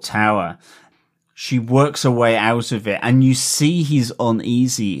in Vought Tower, she works her way out of it, and you see he's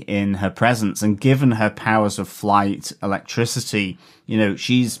uneasy in her presence. And given her powers of flight, electricity, you know,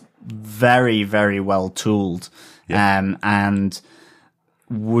 she's very, very well tooled, and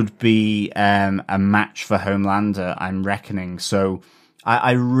would be a match for Homelander, I'm reckoning. So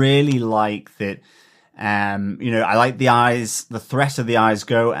I really like that. You know, I like the threat of the eyes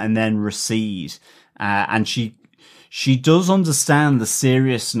go and then recede, and she does understand the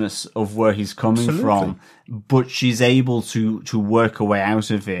seriousness of where he's coming from, but she's able to work her way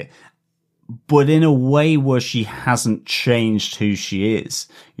out of it, but in a way where she hasn't changed who she is,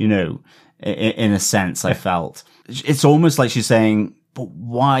 you know, in a sense, I felt. It's almost like she's saying, but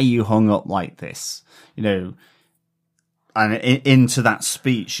why are you hung up like this? You know, and into that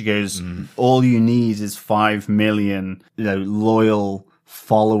speech, she goes, all you need is 5 million, you know, loyal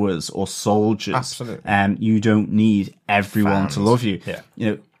followers or soldiers. Absolutely. You don't need everyone Fans. to love you. Yeah. You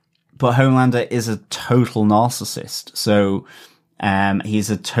know, but Homelander is a total narcissist. So, he's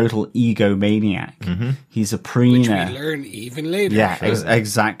a total egomaniac. He's a preener. Which we learn even later. Yeah,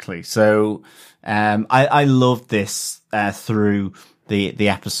 exactly. So, I loved this, through the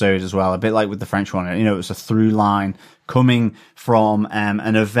episode as well. A bit like with the French one, you know, it was a through line coming from,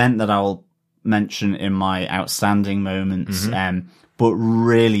 an event that I'll mention in my outstanding moments, but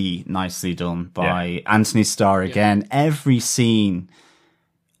really nicely done by Anthony Starr again. Every scene,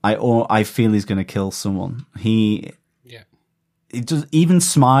 I feel he's going to kill someone. He does, even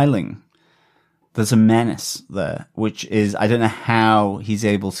smiling. There's a menace there, which is, I don't know how he's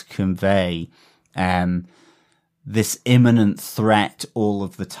able to convey, this imminent threat all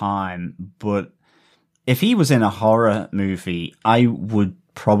of the time. But if he was in a horror movie, I would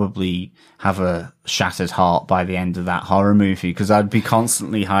probably have a shattered heart by the end of that horror movie, because I'd be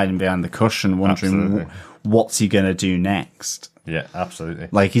constantly hiding behind the cushion wondering what's he going to do next. Yeah, absolutely.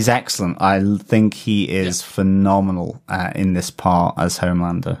 Like, he's excellent. I think he is phenomenal in this part as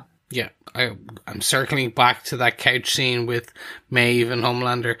Homelander. Yeah, I'm circling back to that couch scene with Maeve and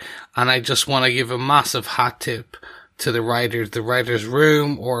Homelander, and I just want to give a massive hat tip to the writer's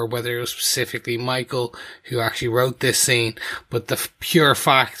room, or whether it was specifically Michael who actually wrote this scene, but the pure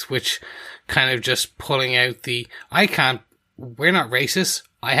fact, which kind of just pulling out we're not racist,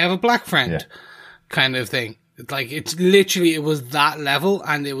 I have a black friend kind of thing. Like, it's literally, it was that level,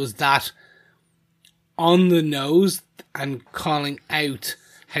 and it was that on the nose and calling out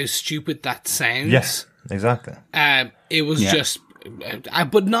how stupid that sounds. Yes, exactly. It was just,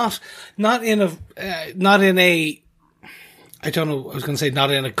 but not in a, I don't know, I was going to say not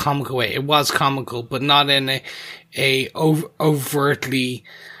in a comical way. It was comical, but not in a overtly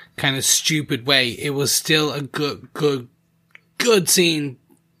kind of stupid way. It was still a good scene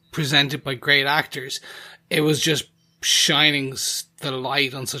presented by great actors. It was just shining the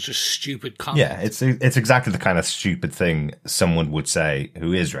light on such a stupid comment. Yeah, it's exactly the kind of stupid thing someone would say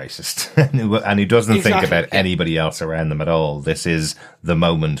who is racist and who doesn't think about anybody else around them at all. This is the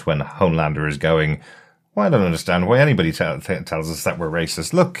moment when Homelander is going, well, I don't understand why anybody tells us that we're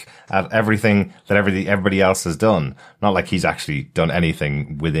racist. Look at everything that everybody else has done. Not like he's actually done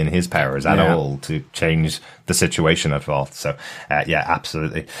anything within his powers at all to change the situation at all. So, yeah,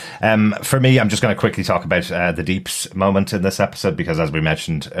 absolutely. For me, I'm just going to quickly talk about the Deeps moment in this episode, because as we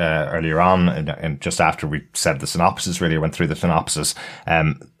mentioned earlier on, and just after we said the synopsis, really went through the synopsis,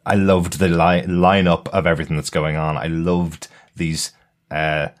 I loved the lineup of everything that's going on. I loved these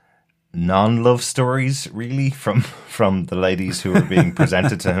non-love stories, really, from the ladies who are being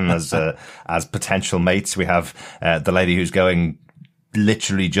presented to him as potential mates. We have the lady who's going,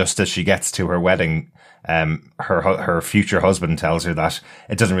 literally just as she gets to her wedding, her future husband tells her that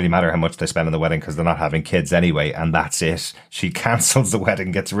it doesn't really matter how much they spend on the wedding because they're not having kids anyway, and that's it. She cancels the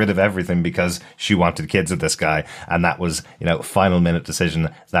wedding, gets rid of everything because she wanted kids with this guy, and that was, final minute decision.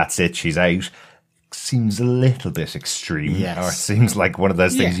 That's it. She's out. Seems a little bit extreme, or it seems like one of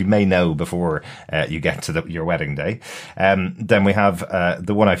those things you may know before you get to your wedding day. Then we have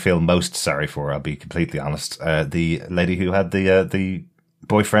the one I feel most sorry for, I'll be completely honest, the lady who had the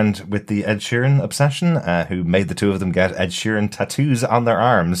boyfriend with the Ed Sheeran obsession, who made the two of them get Ed Sheeran tattoos on their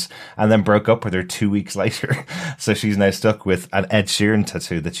arms and then broke up with her 2 weeks later. So she's now stuck with an Ed Sheeran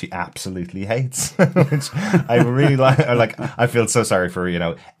tattoo that she absolutely hates, which I really like. I feel so sorry for,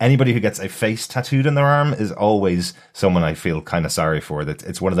 anybody who gets a face tattooed on their arm is always someone I feel kind of sorry for. That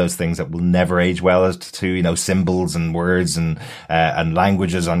it's one of those things that will never age well as to, symbols and words and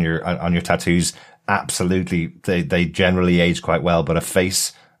languages on your tattoos. Absolutely, they generally age quite well, but a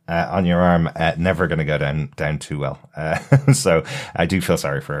face on your arm never going to go down too well. So I do feel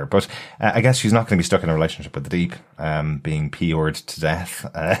sorry for her, but I guess she's not going to be stuck in a relationship with the Deep, being PR'd to death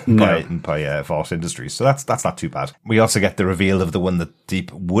by Vault Industries. So that's not too bad. We also get the reveal of the one that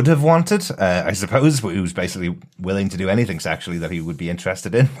Deep would have wanted, I suppose, who's basically willing to do anything sexually that he would be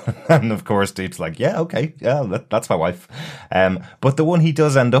interested in. And of course, Deep's like, yeah, okay, yeah, that's my wife. But the one he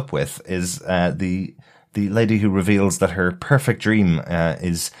does end up with is the lady who reveals that her perfect dream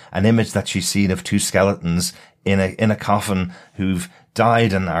is an image that she's seen of two skeletons in a coffin who've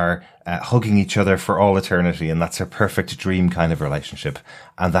died and are hugging each other for all eternity, and that's her perfect dream kind of relationship.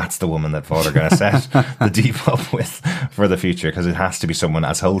 And that's the woman that Vault are going to set the Deep up with for the future, because it has to be someone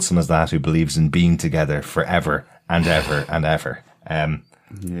as wholesome as that who believes in being together forever and ever and ever.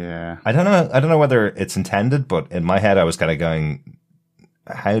 Yeah, I don't know whether it's intended, but in my head I was kind of going,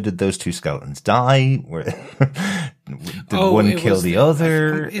 how did those two skeletons die? Did one kill the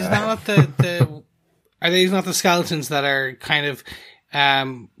other? Is that not are these not the skeletons that are kind of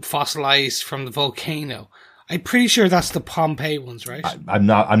fossilized from the volcano? I'm pretty sure that's the Pompeii ones, right? I'm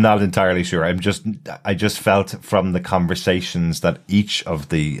not entirely sure. I just felt from the conversations that each of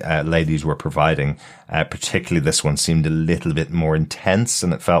the ladies were providing, particularly this one seemed a little bit more intense,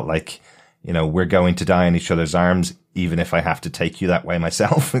 and it felt like, we're going to die in each other's arms, even if I have to take you that way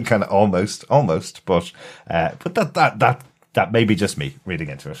myself, and kind of almost, but that may be just me reading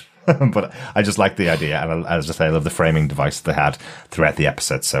into it. But I just like the idea, and as I say, I love the framing device they had throughout the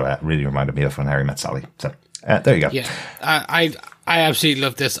episode. So it really reminded me of When Harry Met Sally. So there you go. Yeah, I absolutely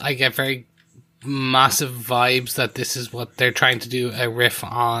love this. I get very massive vibes that this is what they're trying to do, a riff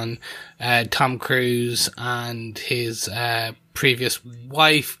on Tom Cruise and his previous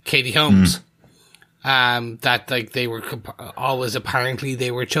wife, Katie Holmes. That like they were always apparently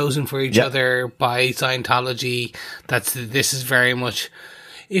they were chosen for each other by Scientology. This is very much,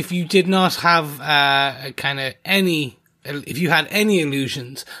 if you did not have if you had any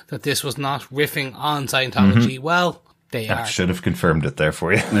illusions that this was not riffing on Scientology, well, they are. I should have confirmed it there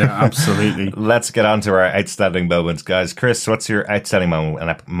for you. Yeah, absolutely. Let's get on to our outstanding moments, guys. Chris, what's your outstanding moment,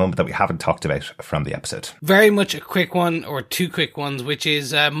 and a moment that we haven't talked about from the episode? Very much a quick one, or two quick ones, which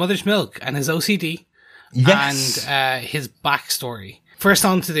is Mother's Milk and his OCD. Yes. And his backstory. First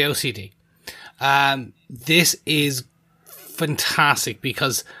on to the OCD. This is fantastic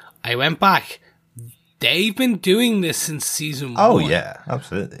because I went back. They've been doing this since season 1. Oh, yeah,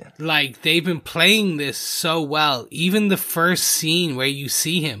 absolutely. Like, they've been playing this so well. Even the first scene where you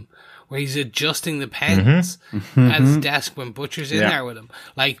see him, where he's adjusting the pens at his desk when Butcher's in there with him.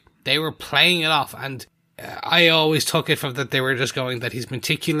 Like, they were playing it off, and I always took it from that they were just going that he's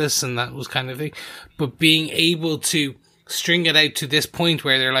meticulous and that was kind of thing. But being able to string it out to this point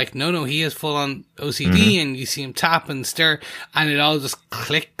where they're like, no, he has full on OCD, and you see him tap and stir, and it all just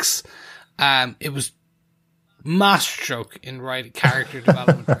clicks. It was masterstroke in character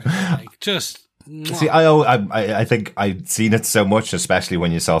development. Like, just see, I think I'd seen it so much, especially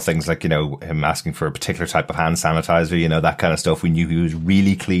when you saw things like, him asking for a particular type of hand sanitizer, that kind of stuff. We knew he was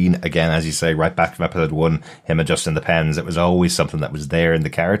really clean. Again, as you say, right back from episode 1, him adjusting the pens. It was always something that was there in the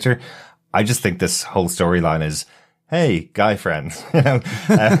character. I just think this whole storyline is, hey, guy friends,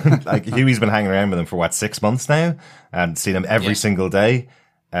 like Huey's been hanging around with him for 6 months now, and seen him every single day.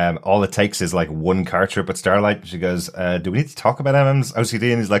 All it takes is like one car trip with Starlight. She goes, do we need to talk about MM's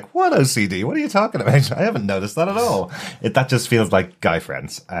OCD? And he's like, what OCD? What are you talking about? I haven't noticed that at all. That just feels like guy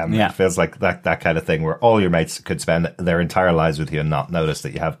friends. It feels like that kind of thing where all your mates could spend their entire lives with you and not notice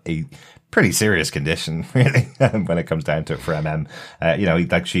that you have a pretty serious condition, really, when it comes down to it for MM.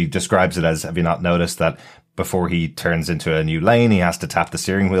 Like she describes it as, have you not noticed that before he turns into a new lane, he has to tap the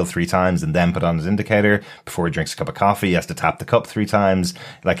steering wheel 3 times and then put on his indicator. Before he drinks a cup of coffee, he has to tap the cup 3 times.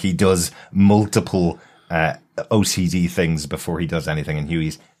 Like, he does multiple OCD things before he does anything, and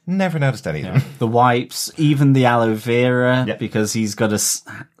Huey's never noticed any of them. The wipes, even the aloe vera, because he's got to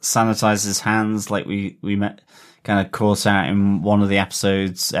sanitize his hands, like we met, kind of caught out in one of the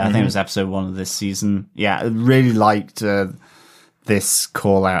episodes. I think it was episode 1 of this season. Yeah, I really liked this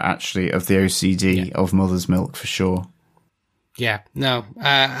call out, actually, of the OCD of Mother's Milk, for sure. Yeah, no.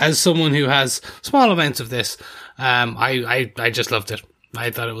 As someone who has small amounts of this, I just loved it. I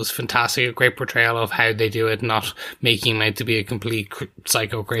thought it was fantastic, a great portrayal of how they do it, not making him out to be a complete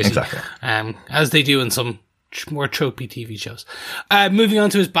psycho crazy, Exactly. As they do in some more tropey TV shows. Moving on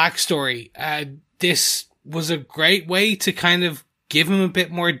to his backstory, this was a great way to kind of give him a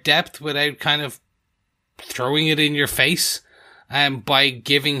bit more depth without kind of throwing it in your face, by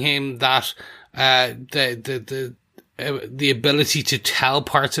giving him that the ability to tell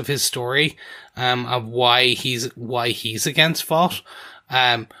parts of his story, of why he's against Vought,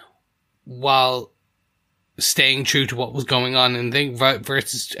 while staying true to what was going on, and then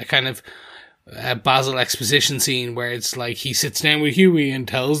versus a kind of Basil exposition scene where it's like he sits down with Huey and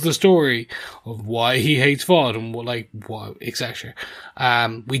tells the story of why he hates Vought and what, etc.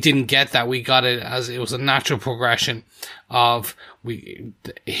 We didn't get that. We got it as it was a natural progression of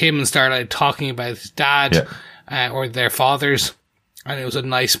him and Starlight talking about his dad, or their fathers, and it was a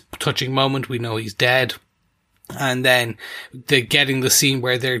nice touching moment. We know he's dead. And then getting the scene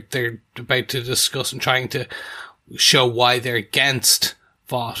where they're about to discuss and trying to show why they're against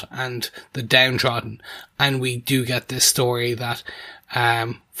Vought and the downtrodden. And we do get this story that,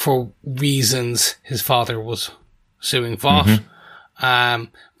 for reasons his father was suing Vought.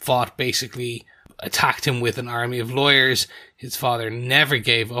 Vought basically attacked him with an army of lawyers. His father never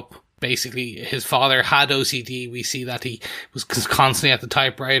gave up. Basically, his father had OCD. We see that he was constantly at the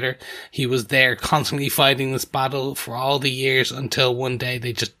typewriter. He was there constantly fighting this battle for all the years until one day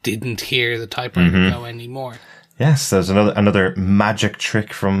they just didn't hear the typewriter go anymore. Yes, there's another magic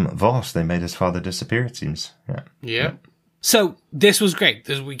trick from Vought. They made his father disappear, it seems. Yeah. So this was great.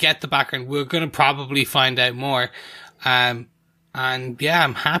 We get the background. We're going to probably find out more. And yeah,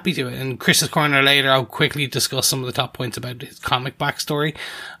 I'm happy to it. In Chris's Corner later, I'll quickly discuss some of the top points about his comic backstory.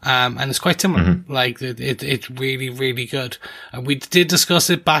 And it's quite similar. Like, it's really, really good. We did discuss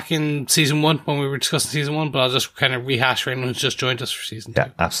it back in season 1 when we were discussing season 1, but I'll just kind of rehash for anyone who's just joined us for season 2.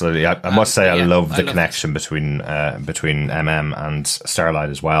 Yeah, absolutely. I must say, I love the connection between MM and Starlight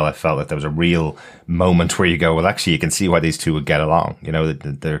as well. I felt that there was a real moment where you go, well, actually, you can see why these two would get along. You know,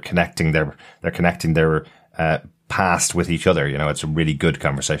 they're connecting their past with each other. You know, it's a really good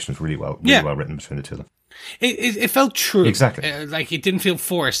conversation. It's really well written between the two of them. It felt true. Exactly. Like, it didn't feel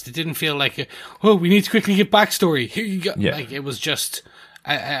forced. It didn't feel like, we need to quickly get backstory. Here you go. Yeah. Like, it was just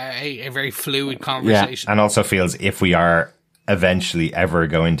a very fluid conversation. Yeah. And also feels if we are eventually ever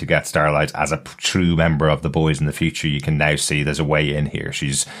going to get Starlight as a true member of the boys in the future, you can now see there's a way in here.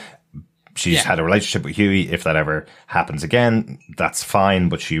 She's had a relationship with Huey. If that ever happens again, that's fine.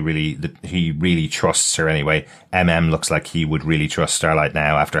 But he really trusts her anyway. MM looks like he would really trust Starlight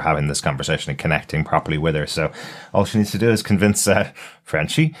now after having this conversation and connecting properly with her. So all she needs to do is convince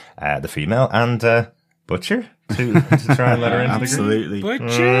Frenchie, the female, and Butcher to try and let her into Absolutely. the group.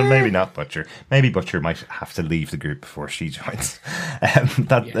 Butcher? Maybe not Butcher. Maybe Butcher might have to leave the group before she joins.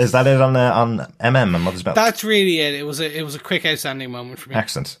 Is that it on MM and Mother's Milk? That's really it. It was a quick, outstanding moment for me.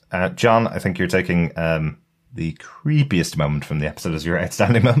 Excellent. John, I think you're taking the creepiest moment from the episode as your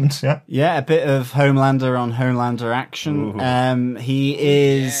outstanding moment. Yeah. Yeah, a bit of Homelander on Homelander action. He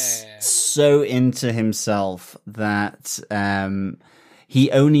is so into himself that he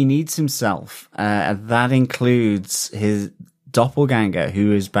only needs himself. That includes his doppelganger,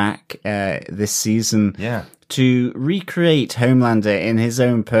 who is back this season to recreate Homelander in his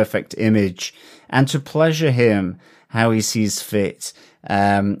own perfect image and to pleasure him how he sees fit.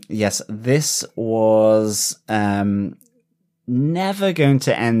 Yes, this was never going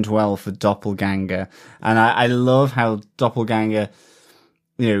to end well for Doppelganger. And I love how Doppelganger,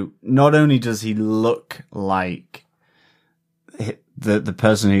 not only does he look like the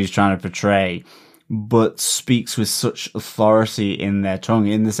person who's trying to portray, but speaks with such authority in their tongue,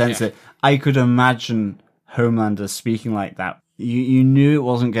 in the sense that I could imagine Homelander speaking like that. You knew it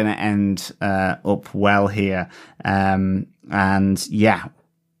wasn't going to end up well here. And yeah,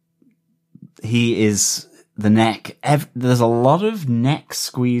 he is the neck. There's a lot of neck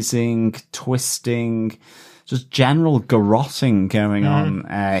squeezing, twisting, just general garroting going on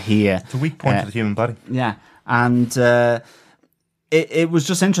here. It's a weak point of the human body. Yeah. And it was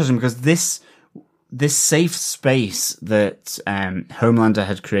just interesting because this safe space that Homelander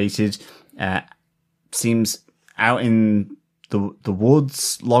had created seems out in the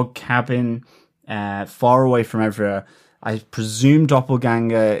woods, log cabin, far away from everywhere. I presume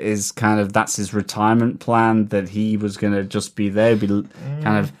Doppelganger is that's his retirement plan, that he was going to just be there, be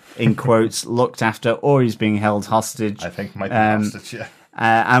kind of, in quotes, looked after, or he's being held hostage. I think might be hostage, yeah.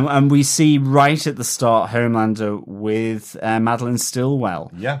 And we see right at the start Homelander with Madeline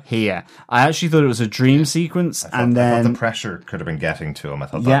Stillwell. Yeah. Here, I actually thought it was a dream sequence, I and thought then the pressure could have been getting to him. I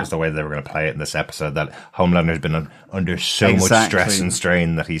thought that was the way they were going to play it in this episode, that Homelander's been under so much stress and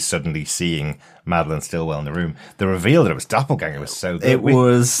strain that he's suddenly seeing Madeline Stillwell in the room. The reveal that it was Doppelganger was so good. It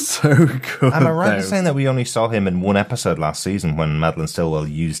was so good. Am I right in saying that we only saw him in one episode last season when Madeline Stillwell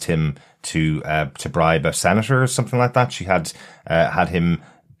used him to bribe a senator or something like that? She had him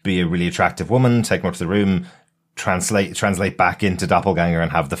be a really attractive woman, take him up to the room, translate back into Doppelganger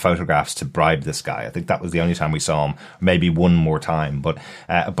and have the photographs to bribe this guy. I think that was the only time we saw him, maybe one more time. But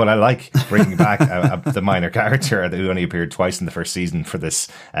I like bringing back the minor character who only appeared twice in the first season for this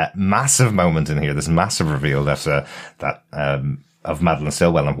massive moment in here, this massive reveal of Madeline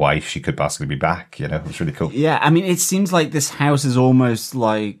Stillwell and why she could possibly be back. You know, it was really cool. Yeah, I mean, it seems like this house is almost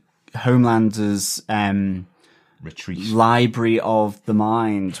like Homelander's retreat, library of the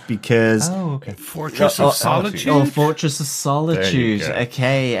mind, because Fortress of Solitude. Fortress of Solitude.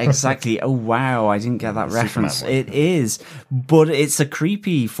 Okay, exactly. Oh wow, I didn't get that reference. It is, but it's a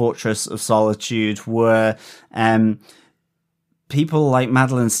creepy Fortress of Solitude where people like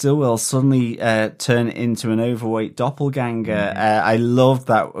Madeline Stillwell suddenly turn into an overweight doppelganger. I love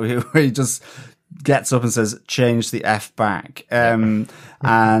that where he just gets up and says, "Change the F back."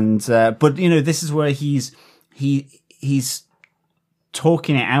 But you know, this is where he's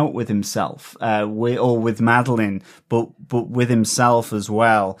talking it out with himself, or with Madeline, but with himself as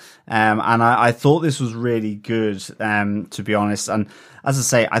well. And I thought this was really good, to be honest. And as I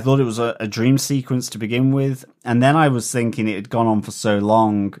say, I thought it was a dream sequence to begin with. And then I was thinking it had gone on for so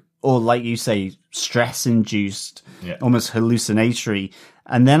long, or like you say, stress induced, almost hallucinatory.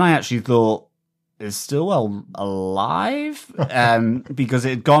 And then I actually thought, is Stillwell alive? Because it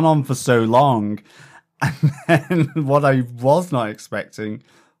had gone on for so long. And then what I was not expecting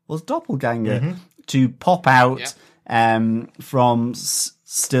was Doppelganger to pop out from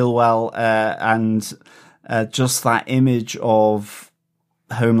Stillwell, and just that image of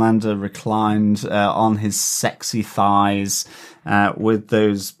Homelander reclined on his sexy thighs with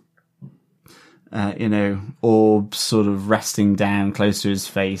those orbs sort of resting down close to his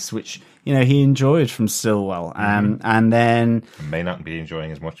face, which he enjoyed from Stillwell. And then may not be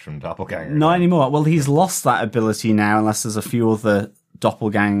enjoying as much from Doppelganger. Not anymore. Well, he's lost that ability now, unless there's a few other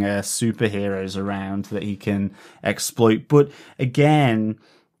Doppelganger superheroes around that he can exploit. But again,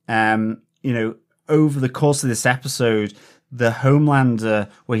 over the course of this episode, the Homelander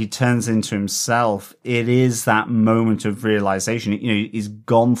where he turns into himself, it is that moment of realization. He's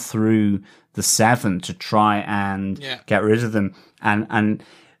gone through the Seven to try and get rid of them. And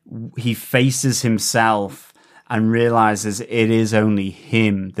he faces himself and realizes it is only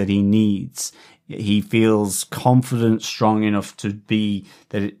him that he needs. He feels confident, strong enough to be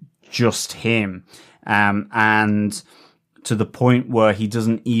that it's just him. And to the point where he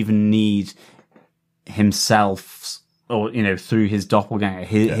doesn't even need himself, or, through his doppelganger,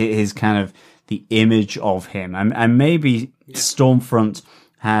 his kind of the image of him. And maybe Stormfront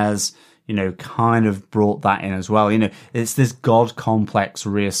has, kind of brought that in as well. It's this God complex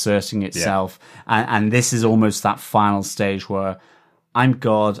reasserting itself. And this is almost that final stage where I'm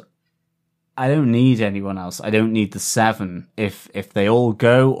God. I don't need anyone else. I don't need the Seven. If they all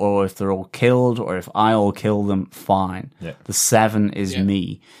go, or if they're all killed, or if I all kill them, fine. Yeah. The Seven is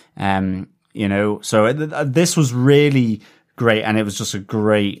me. So this was really great, and it was just a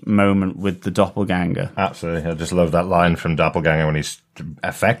great moment with the doppelganger. Absolutely. I just love that line from Doppelganger when he's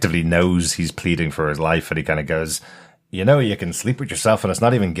effectively knows he's pleading for his life, and he kind of goes, you can sleep with yourself and it's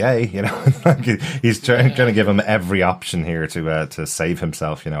not even gay, he's trying to give him every option here to save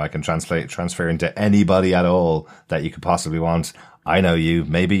himself. I can transfer into anybody at all that you could possibly want. I know you,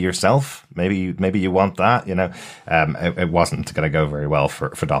 maybe yourself, maybe you want that, it wasn't going to go very well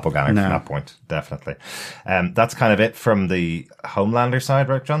for Doppelganger from that point, definitely. That's kind of it from the Homelander side,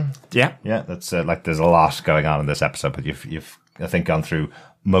 right, John? Yeah. Yeah, that's there's a lot going on in this episode, but you've I think gone through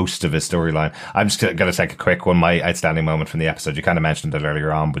most of his storyline. I'm just going to take a quick one. My outstanding moment from the episode, you kind of mentioned it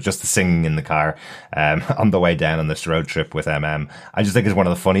earlier on, but just the singing in the car on the way down on this road trip with MM. I just think it's one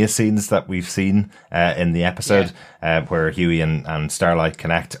of the funniest scenes that we've seen in the episode, where Huey and Starlight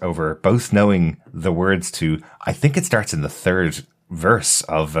connect over both knowing the words to, I think it starts in the third verse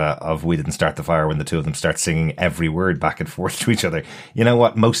of "We Didn't Start the Fire" when the two of them start singing every word back and forth to each other. You know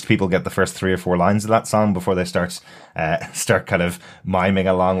what? Most people get the first 3 or 4 lines of that song before they start kind of miming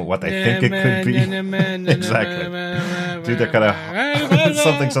along with what they think it could be. Exactly. Do their kind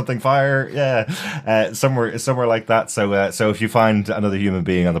of something fire. Yeah. Somewhere like that. So if you find another human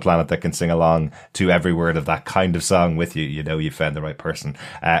being on the planet that can sing along to every word of that kind of song with you, you know you found the right person.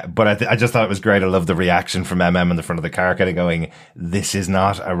 But I just thought it was great. I love the reaction from MM in the front of the car, kind of going, "This is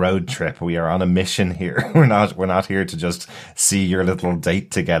not a road trip. We are on a mission here. We're not here to just see your little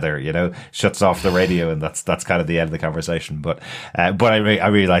date together." You know, shuts off the radio, and that's kind of the end of the conversation. But I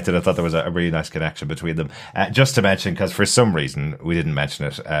really liked it. I thought there was a really nice connection between them. Just to mention, because for some reason we didn't mention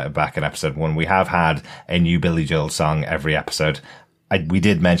it back in episode 1, we have had a new Billy Joel song every episode. We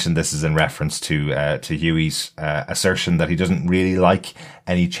did mention this is in reference to Huey's assertion that he doesn't really like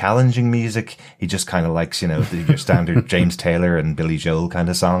any challenging music. He just kind of likes, your standard James Taylor and Billy Joel kind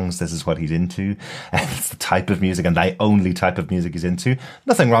of songs. This is what he's into. It's the type of music and the only type of music he's into.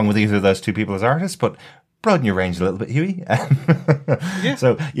 Nothing wrong with either of those two people as artists, but broaden your range a little bit, Huey. Yeah.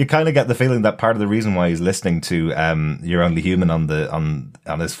 So you kind of get the feeling that part of the reason why he's listening to You're Only Human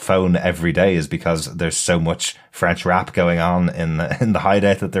on his phone every day is because there's so much French rap going on in the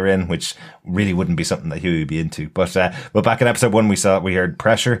hideout that they're in, which really wouldn't be something that Huey would be into. But back in episode 1, we heard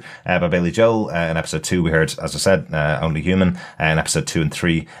Pressure by Billy Joel. In episode 2, we heard, as I said, Only Human. In episode 2 and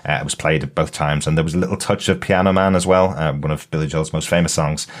 3, it was played at both times. And there was a little touch of Piano Man as well, one of Billy Joel's most famous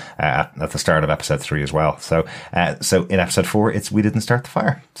songs, at the start of episode 3 as well. So in episode 4, it's We Didn't Start the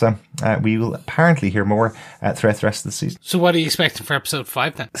Fire. So we will apparently hear more throughout the rest of the season. So what are you expecting for episode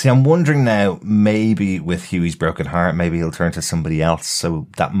 5 then? See, I'm wondering now, maybe with Huey's broken heart, maybe he'll turn to somebody else. So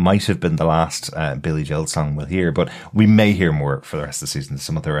that might have been the last Billy Joel song we'll hear, but we may hear more for the rest of the season.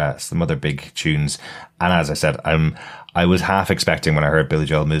 Some other big tunes. And as I said, I was half expecting when I heard Billy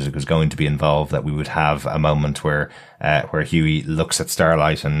Joel music was going to be involved that we would have a moment where Huey looks at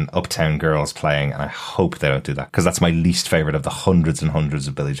Starlight and Uptown Girls playing, and I hope they don't do that, because that's my least favourite of the hundreds and hundreds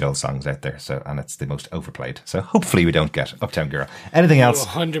of Billy Joel songs out there. So, and it's the most overplayed. So hopefully we don't get Uptown Girl. Anything else,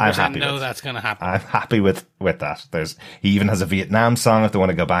 100% I'm happy know with. That's going to happen. I'm happy with that. He even has a Vietnam song if they want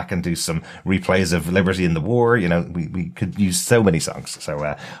to go back and do some replays of Liberty in the War. We could use so many songs.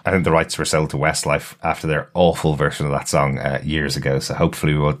 So I think the rights were sold to Westlife after their awful version of that song years ago. So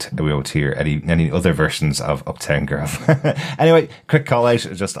hopefully we won't hear any other versions of Uptown Girl. Anyway, quick call out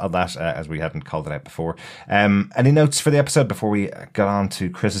just on that, as we hadn't called it out before. Any notes for the episode before we got on to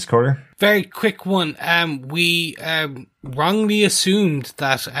Chris's Corner? Very quick one. We wrongly assumed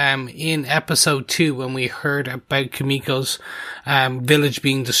that in episode 2, when we heard about Kimiko's village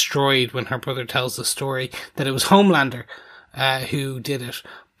being destroyed when her brother tells the story, that it was Homelander who did it.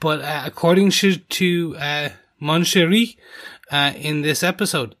 But according to Mon Cherie, in this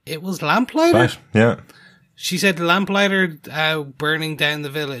episode, it was Lamplighter. Right, yeah. She said Lamplighter burning down the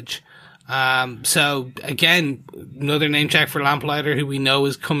village. So again, another name check for Lamplighter, who we know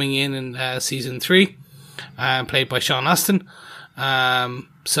is coming in season 3, played by Sean Astin.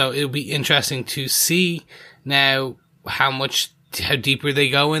 So it'll be interesting to see now how deeper they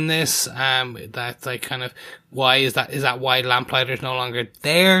go in this. That's like kind of why is that why Lamplighter's no longer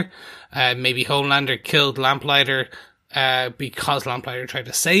there? Maybe Homelander killed Lamplighter because Lamplighter tried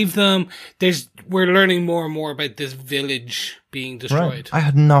to save them. We're learning more and more about this village being destroyed. Right. I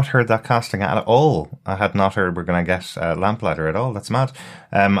had not heard that casting at all. I had not heard we're going to get Lamplighter at all. That's mad.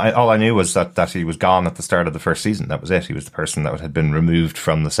 All I knew was that he was gone at the start of the first season. That was it. He was the person that had been removed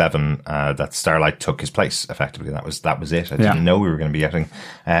from the 7, that Starlight took his place, effectively. That was it. I didn't know we were going to be getting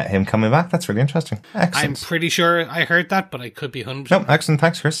him coming back. That's really interesting. Excellent. I'm pretty sure I heard that, but I could be 100%. No, excellent.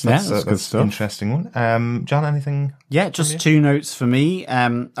 Thanks, Chris. That's good stuff. An interesting one. John, anything? Yeah, just 2 notes for me.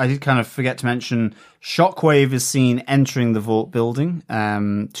 I did kind of forget to mention Shockwave is seen entering the vault building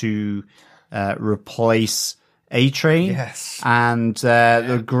to replace A-Train. Yes. And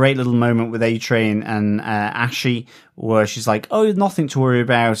the great little moment with A-Train and Ashy, where she's like, "Oh, nothing to worry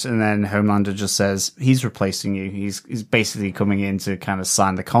about," and then Homelander just says, "He's replacing you. He's basically coming in to kind of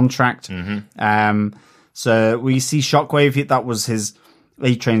sign the contract." Mm-hmm. So we see Shockwave. That was his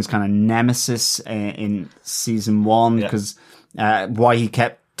A-Train's kind of nemesis in season 1, because why he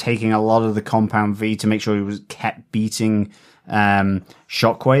kept taking a lot of the Compound V to make sure he was kept beating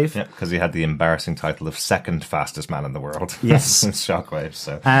Shockwave. Yeah, because he had the embarrassing title of second fastest man in the world. Yes. Shockwave.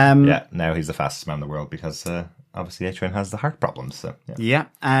 So, now he's the fastest man in the world because obviously A-Train has the heart problems. So,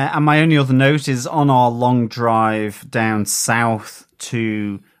 and my only other note is on our long drive down south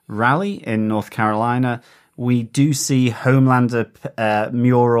to Raleigh in North Carolina, we do see Homelander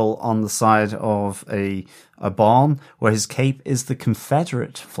mural on the side of a barn where his cape is the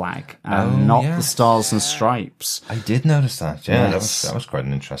Confederate flag and not the stars and stripes. I did notice that. Yeah, Yes. that was quite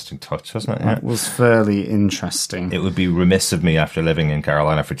an interesting touch, wasn't it? That was fairly interesting. It would be remiss of me after living in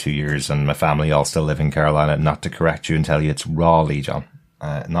Carolina for 2 years and my family all still live in Carolina not to correct you and tell you it's Raleigh, John.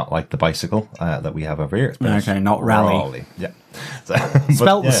 Not like the bicycle that we have over here. Okay, not Raleigh. Raleigh. Yeah. So,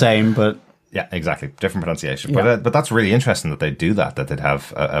 Spelt the same, but... Yeah, exactly. Different pronunciation. Yeah. But that's really interesting that they do that they'd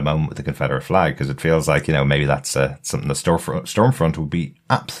have a moment with the Confederate flag, because it feels like, maybe that's something the Stormfront would be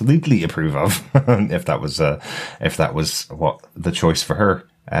absolutely approve of if that was what the choice for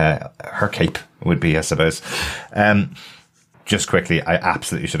her cape would be, I suppose. Just quickly, I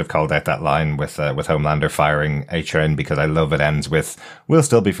absolutely should have called out that line with Homelander firing HN, because I love it ends with "We'll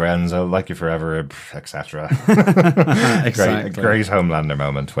still be friends. I'll like you forever," etc. Exactly. Great Homelander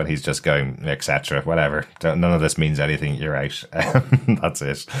moment when he's just going etc. Whatever. None of this means anything. You're out. That's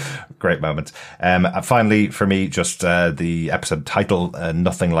it. Great moment. Finally, for me, just the episode title,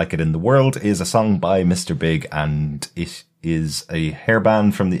 "Nothing Like It in the World," is a song by Mr. Big, and it is a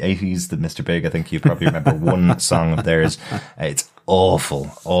hairband from the 80s that Mr. Big, I think you probably remember one song of theirs. It's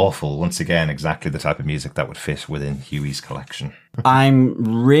awful. Once again, exactly the type of music that would fit within Huey's collection.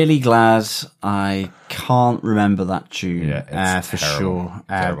 I'm really glad I can't remember that tune Yeah, for terrible. sure.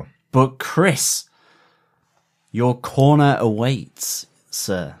 Terrible. But Chris, your corner awaits,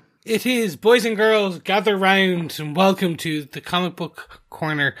 sir. It is, boys and girls, gather round and welcome to the Comic Book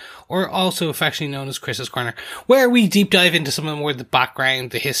Corner, or also affectionately known as Chris's Corner, where we deep dive into some of more of the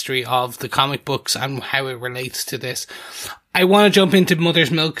background, the history of the comic books and how it relates to this. I want to jump into Mother's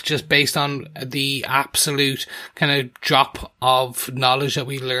Milk just based on the absolute kind of drop of knowledge that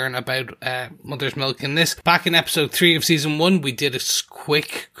we learn about Mother's Milk in this. Back in episode 3 of season 1, we did a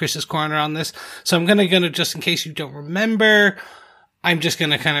quick Chris's Corner on this. So I'm going to just in case you don't remember, I'm just going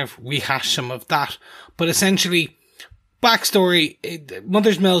to kind of rehash some of that. But essentially, backstory,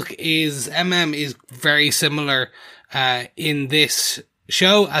 Mother's Milk is very similar in this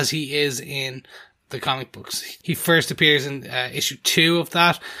show as he is in the comic books. He first appears in issue 2 of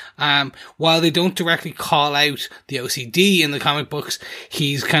that. While they don't directly call out the OCD in the comic books,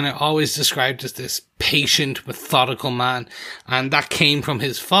 he's kind of always described as this patient, methodical man. And that came from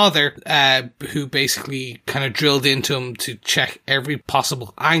his father, who basically kind of drilled into him to check every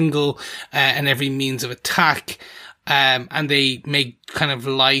possible angle and every means of attack. And they make kind of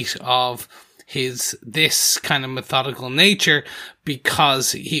light of this kind of methodical nature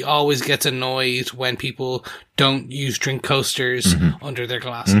because he always gets annoyed when people don't use drink coasters under their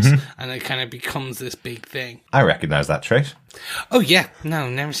glasses. And it kind of becomes this big thing. I recognize that trait. Oh yeah. No,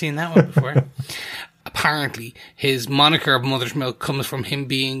 never seen that one before. Apparently, his moniker of Mother's Milk comes from him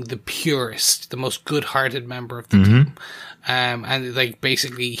being the purest, the most good-hearted member of the team. And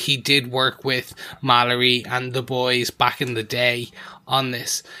basically he did work with Mallory and the boys back in the day on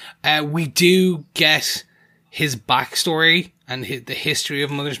this. We do get his backstory and the history of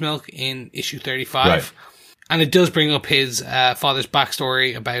Mother's Milk in issue 35. Right. And it does bring up his father's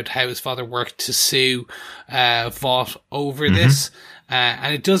backstory about how his father worked to sue Vought over this.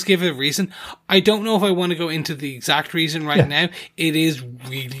 And it does give a reason. I don't know if I want to go into the exact reason right now. It is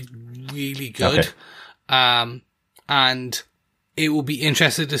really, really good. Okay. And it will be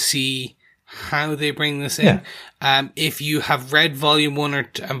interesting to see how they bring this in. If you have read volume 1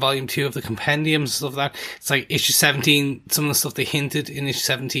 and volume 2 of the compendiums and stuff like that, it's like issue 17, some of the stuff they hinted in issue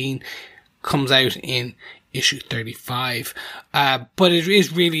 17 comes out in issue 35. But it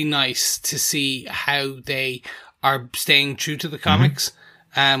is really nice to see how they are staying true to the comics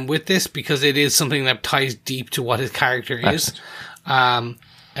with this, because it is something that ties deep to what his character is.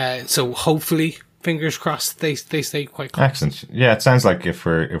 So hopefully, fingers crossed, they stay quite close. Excellent. Yeah, it sounds like if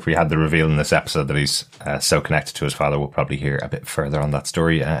we had the reveal in this episode that he's so connected to his father, we'll probably hear a bit further on that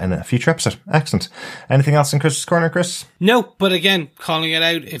story in a future episode. Excellent. Anything else in Chris's Corner, Chris? No, but again, calling it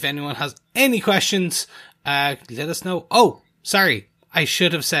out. If anyone has any questions, let us know. Oh, sorry, I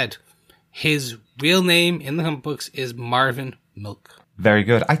should have said his real name in the comic books is Marvin Milk. Very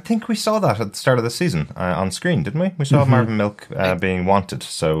good. I think we saw that at the start of the season on screen, didn't we? We saw Marvin Milk being wanted.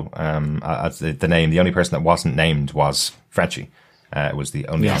 So as the name, the only person that wasn't named was Frenchie. It was the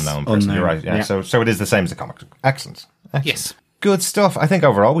only unknown person. Unknown. You're right. Yeah. So it is the same as the comic. Excellent. Yes. Good stuff. I think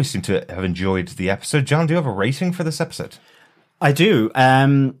overall we seem to have enjoyed the episode. John, do you have a rating for this episode? I do.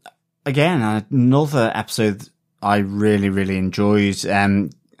 Again, another episode I really, really enjoyed. I'm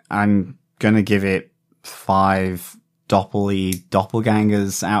going to give it 5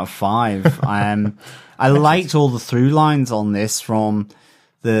 doppelgangers out of 5. I liked all the through lines on this, from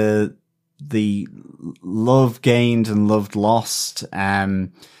the the love gained and loved lost,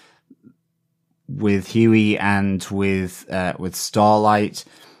 with Hughie and with Starlight,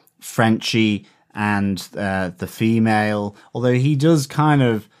 Frenchie and the female. Although he does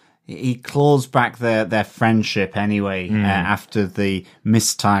he claws back their friendship anyway after the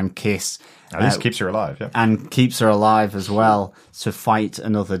mistimed kiss. At least keeps her alive, yeah. And keeps her alive as well to fight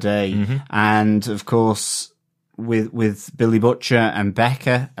another day. And of course, with Billy Butcher and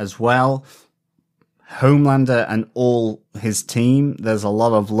Becca as well, Homelander and all his team, there's a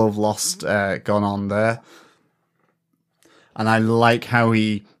lot of love lost gone on there. And I like how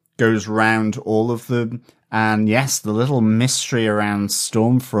he goes round all of them. And yes, the little mystery around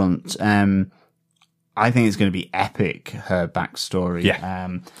Stormfront, I think it's going to be epic, her backstory. Yeah.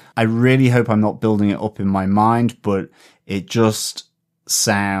 I really hope I'm not building it up in my mind, but it just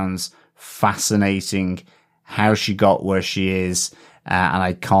sounds fascinating how she got where she is. And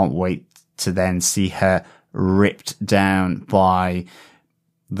I can't wait to then see her ripped down by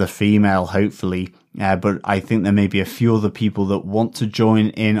the female, hopefully. But I think there may be a few other people that want to join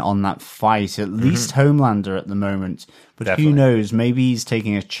in on that fight, at least Homelander at the moment. But Definitely. Who knows? Maybe he's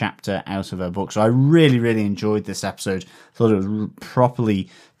taking a chapter out of her book. So I really, really enjoyed this episode. Thought it was properly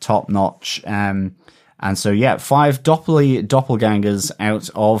top notch. And so, yeah, 5 doppelgangers out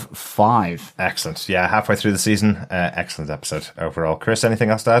of 5. Excellent. Yeah, halfway through the season. Excellent episode overall. Chris,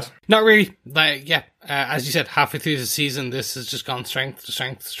 anything else to add? Not really. As you said, halfway through the season, this has just gone strength to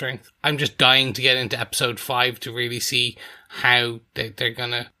strength to strength. I'm just dying to get into episode 5 to really see how they're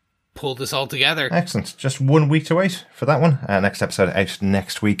going to pull this all together. Excellent. Just 1 week to wait for that one. Next episode out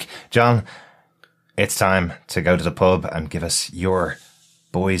next week. John, it's time to go to the pub and give us your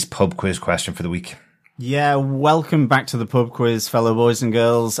boys' pub quiz question for the week. Yeah, welcome back to the pub quiz, fellow boys and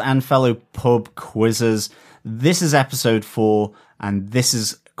girls and fellow pub quizzers. This is episode 4, and this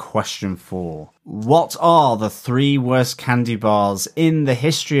is question 4. What are the 3 worst candy bars in the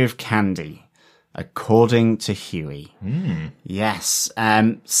history of candy, according to Huey? Yes.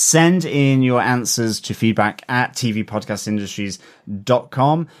 Send in your answers to feedback at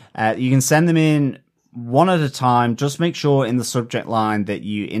tvpodcastindustries.com. You can send them in one at a time. Just make sure in the subject line that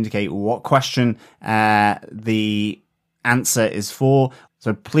you indicate what question the answer is for.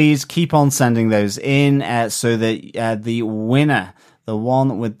 So please keep on sending those in so that the winner, the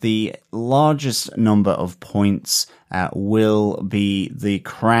one with the largest number of points, will be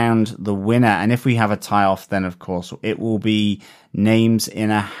crowned the winner. And if we have a tie-off, then of course it will be names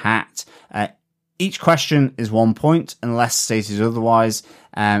in a hat. Each question is 1 point unless stated otherwise.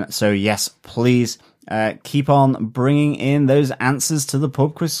 So yes, please keep on bringing in those answers to the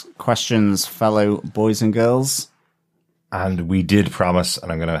pub quiz questions, fellow boys and girls. And we did promise,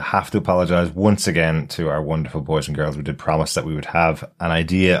 and I'm going to have to apologize once again to our wonderful boys and girls. We did promise that we would have an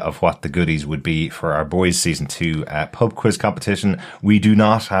idea of what the goodies would be for our boys season 2 pub quiz competition. We do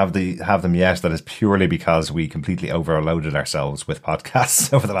not have them yet. That is purely because we completely overloaded ourselves with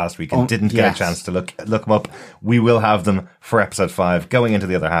podcasts over the last week and didn't get a chance to look them up. We will have them for episode 5 going into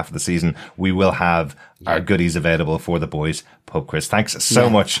the other half of the season. We will have our goodies available for the boys pub quiz. Thanks so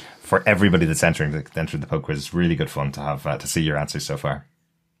much for everybody that's entered the pub quiz. It's really good fun to have to see your answers so far.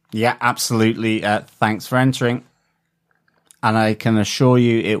 Yeah, absolutely. Thanks for entering. And I can assure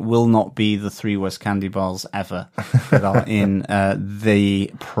you it will not be the 3 worst candy bars ever that are in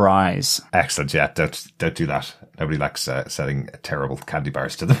the prize. Excellent. Yeah, don't do that. Nobody likes setting terrible candy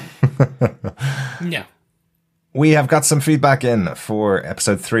bars to them. No. We have got some feedback in for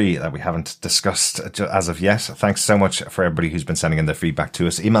episode 3 that we haven't discussed as of yet. Thanks so much for everybody who's been sending in their feedback to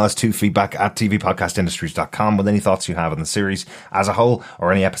us. Email us to feedback@tvpodcastindustries.com with any thoughts you have on the series as a whole,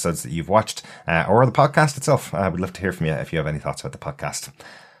 or any episodes that you've watched, or the podcast itself. We'd love to hear from you if you have any thoughts about the podcast.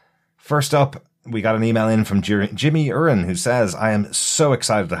 First up, we got an email in from Jimmy Urin, who says, I am so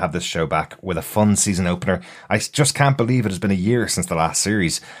excited to have this show back with a fun season opener. I just can't believe it has been a year since the last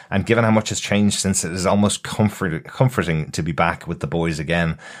series, and given how much has changed since, it is almost comforting to be back with the boys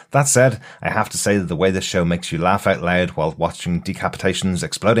again. That said, I have to say that the way this show makes you laugh out loud while watching decapitations,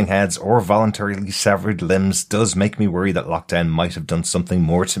 exploding heads, or voluntarily severed limbs does make me worry that lockdown might have done something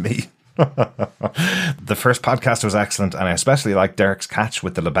more to me. The first podcast was excellent, and I especially liked Derek's catch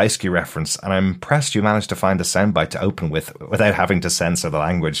with the Lebowski reference, and I'm impressed you managed to find a soundbite to open with without having to censor the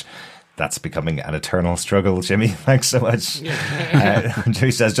language. That's becoming an eternal struggle, Jimmy. Thanks so much.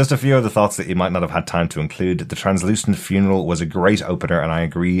 Jimmy says, just a few other thoughts that you might not have had time to include. The Translucent Funeral was a great opener, and I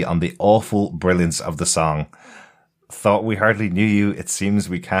agree on the awful brilliance of the song. thought we hardly knew you. It seems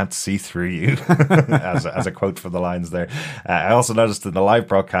we can't see through you. as a quote from the lines there. I also noticed in the live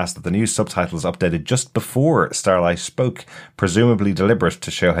broadcast that the new subtitles updated just before Starlight spoke, presumably deliberate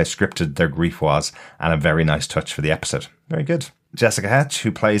to show how scripted their grief was, and a very nice touch for the episode. Very good. Jessica Hetch,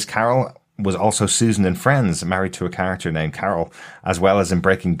 who plays Carol, was also Susan in Friends, married to a character named Carol, as well as in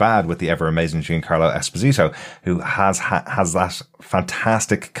Breaking Bad with the ever-amazing Giancarlo Esposito, who has that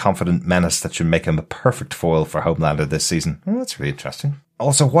fantastic, confident menace that should make him a perfect foil for Homelander this season. Oh, that's really interesting.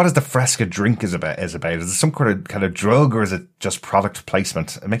 Also, what is the Fresca drink is about? Is it some kind of drug, or is it just product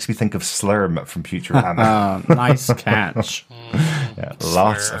placement? It makes me think of Slurm from Futurama. Nice catch. Yeah,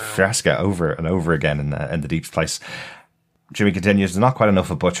 lots of Fresca over and over again in the Deep's place. Jimmy continues, not quite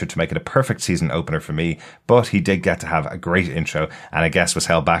enough of Butcher to make it a perfect season opener for me, but he did get to have a great intro, and I guess was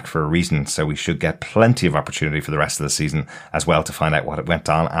held back for a reason, so we should get plenty of opportunity for the rest of the season as well to find out what went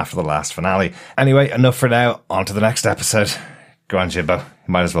on after the last finale. Anyway, enough for now. On to the next episode. Go on, Jimbo. You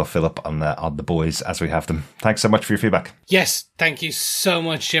might as well fill up on the boys as we have them. Thanks so much for your feedback. Yes, thank you so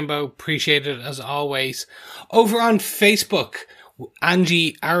much, Jimbo. Appreciate it as always. Over on Facebook,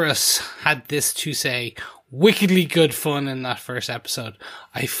 Angie Aris had this to say: wickedly good fun in that first episode.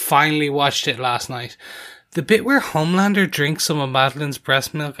 I finally watched it last night. The bit where Homelander drinks some of Madeline's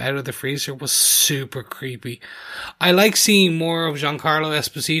breast milk out of the freezer was super creepy. I like seeing more of Giancarlo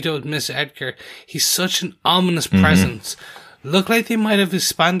Esposito as Miss Edgar. He's such an ominous presence. Look like they might have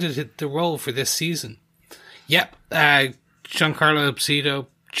expanded the role for this season. Yep, Giancarlo Esposito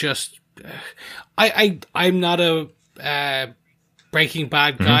just... I'm not a Breaking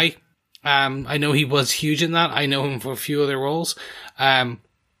Bad guy. I know he was huge in that. I know him for a few other roles.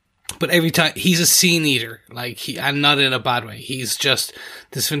 But every time he's a scene eater, and not in a bad way. He's just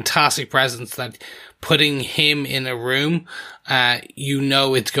this fantastic presence that putting him in a room,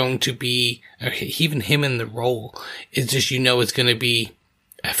 it's going to be, or even him in the role, it's just, it's going to be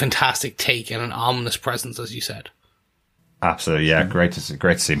a fantastic take and an ominous presence, as you said. Absolutely, yeah. Great to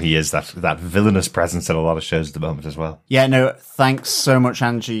see him. He is that villainous presence in a lot of shows at the moment as well. Yeah, no, thanks so much,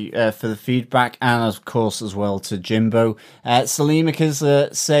 Angie, for the feedback, and of course as well to Jimbo.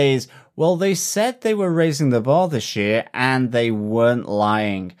 Salimicus says, well, they said they were raising the bar this year, and they weren't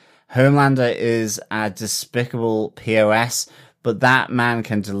lying. Homelander is a despicable POS, but that man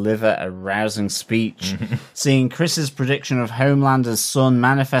can deliver a rousing speech. Seeing Chris's prediction of Homelander's son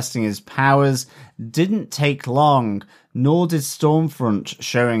manifesting his powers didn't take long, nor did Stormfront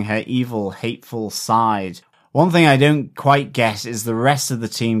showing her evil, hateful side. One thing I don't quite get is the rest of the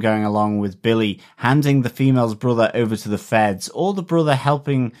team going along with Billy, handing the female's brother over to the feds, or the brother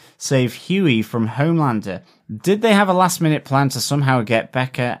helping save Huey from Homelander. Did they have a last-minute plan to somehow get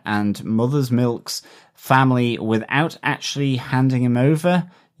Becca and Mother's Milk's family without actually handing him over?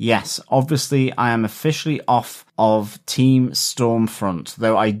 Yes, obviously I am officially off of Team Stormfront,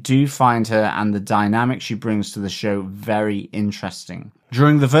 though I do find her and the dynamic she brings to the show very interesting.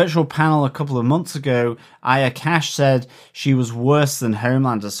 During the virtual panel a couple of months ago, Aya Cash said she was worse than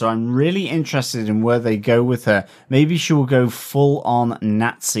Homelander, so I'm really interested in where they go with her. Maybe she will go full-on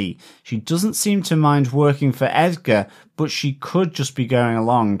Nazi. She doesn't seem to mind working for Edgar, but she could just be going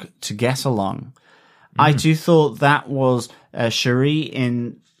along to get along. I do thought that was Cherie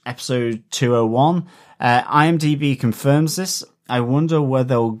in episode 201. IMDb confirms this. I wonder where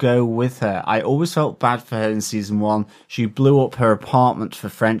they'll go with her. I always felt bad for her in season 1. She blew up her apartment for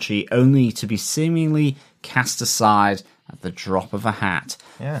Frenchie, only to be seemingly cast aside at the drop of a hat.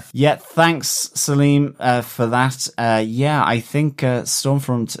 Yeah, thanks, Salim, for that. I think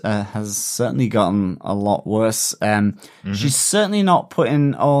Stormfront has certainly gotten a lot worse. She's certainly not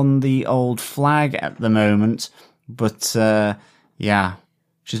putting on the old flag at the moment, but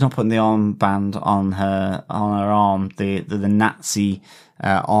she's not putting the armband on her arm, the Nazi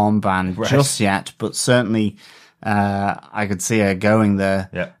armband just yet, but certainly I could see her going there.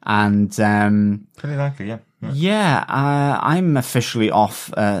 Yeah. And pretty likely, yeah. Yeah, I'm officially off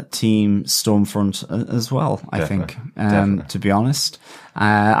Team Stormfront as well, I think, to be honest.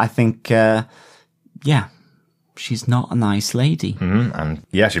 I think, she's not a nice lady. And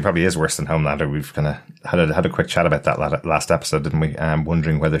yeah, she probably is worse than Homelander. We've kind of had a quick chat about that last episode, didn't we?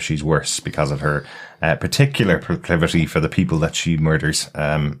 Wondering whether she's worse because of her particular proclivity for the people that she murders,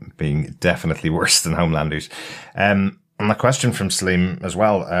 being definitely worse than Homelander's. And a question from Salim as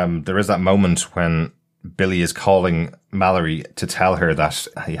well. There is that moment when Billy is calling Mallory to tell her that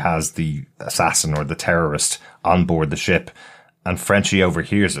he has the assassin or the terrorist on board the ship, and Frenchie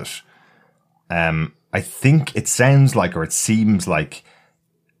overhears it. I think it sounds like, or it seems like,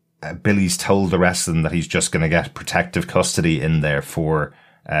 Billy's told the rest of them that he's just going to get protective custody in there for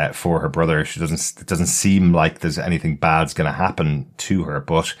for her brother. It doesn't seem like there's anything bad's going to happen to her,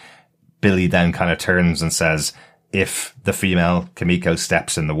 but Billy then kind of turns and says, if the female Kimiko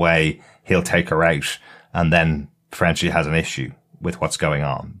steps in the way, he'll take her out. And then Frenchie has an issue with what's going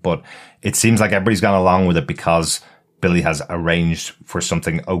on. But it seems like everybody's gone along with it because Billy has arranged for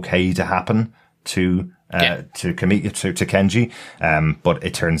something okay to happen to Kenji. But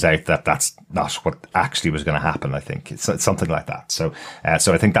it turns out that that's not what actually was going to happen. I think it's something like that. So I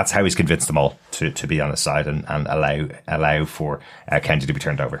think that's how he's convinced them all to be on his side and allow for Kenji to be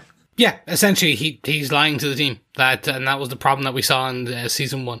turned over. Yeah, essentially he's lying to the team. And that was the problem that we saw in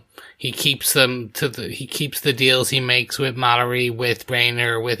season 1. He keeps he keeps the deals he makes with Mallory, with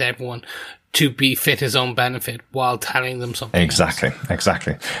Raynor, with everyone to be fit his own benefit while telling them something. Exactly.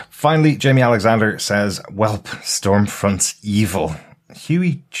 Finally, Jamie Alexander says, "Welp, Stormfront's evil.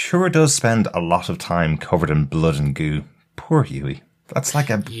 Huey sure does spend a lot of time covered in blood and goo. Poor Huey." That's like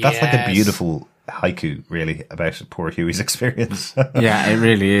a beautiful haiku, really, about poor Huey's experience. Yeah, it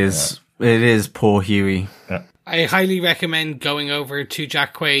really is. Yeah. It is poor Huey. Yeah. I highly recommend going over to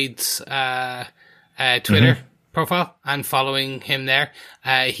Jack Quaid's Twitter profile and following him there.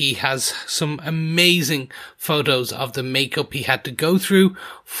 He has some amazing photos of the makeup he had to go through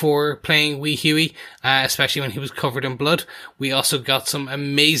for playing wee Huey, especially when he was covered in blood. We also got some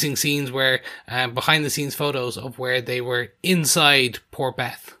amazing scenes where behind the scenes photos of where they were inside poor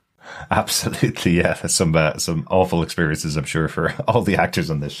Beth. Absolutely, yeah. Some awful experiences, I'm sure, for all the actors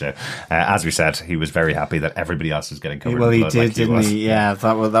on this show. As we said, he was very happy that everybody else is getting covered. Well, in he blood did, like didn't he? Yeah,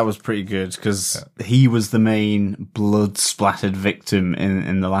 that was pretty good because he was the main blood splattered victim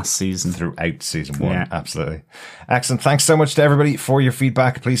in the last season. Throughout season 1, yeah. Absolutely. Excellent. Thanks so much to everybody for your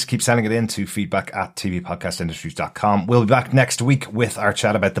feedback. Please keep sending it in to feedback@tvpodcastindustries.com. We'll be back next week with our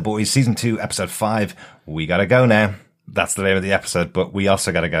chat about The Boys season 2, episode 5. We gotta go now. That's the name of the episode, but we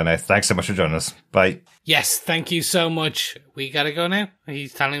also got to go now. Thanks so much for joining us. Bye. Yes, thank you so much. We got to go now?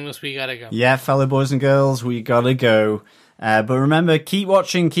 He's telling us we got to go. Yeah, fellow boys and girls, we got to go. But remember, keep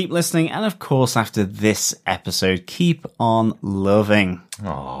watching, keep listening, and of course, after this episode, keep on loving.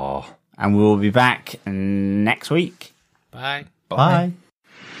 Aww. And we'll be back next week. Bye. Bye.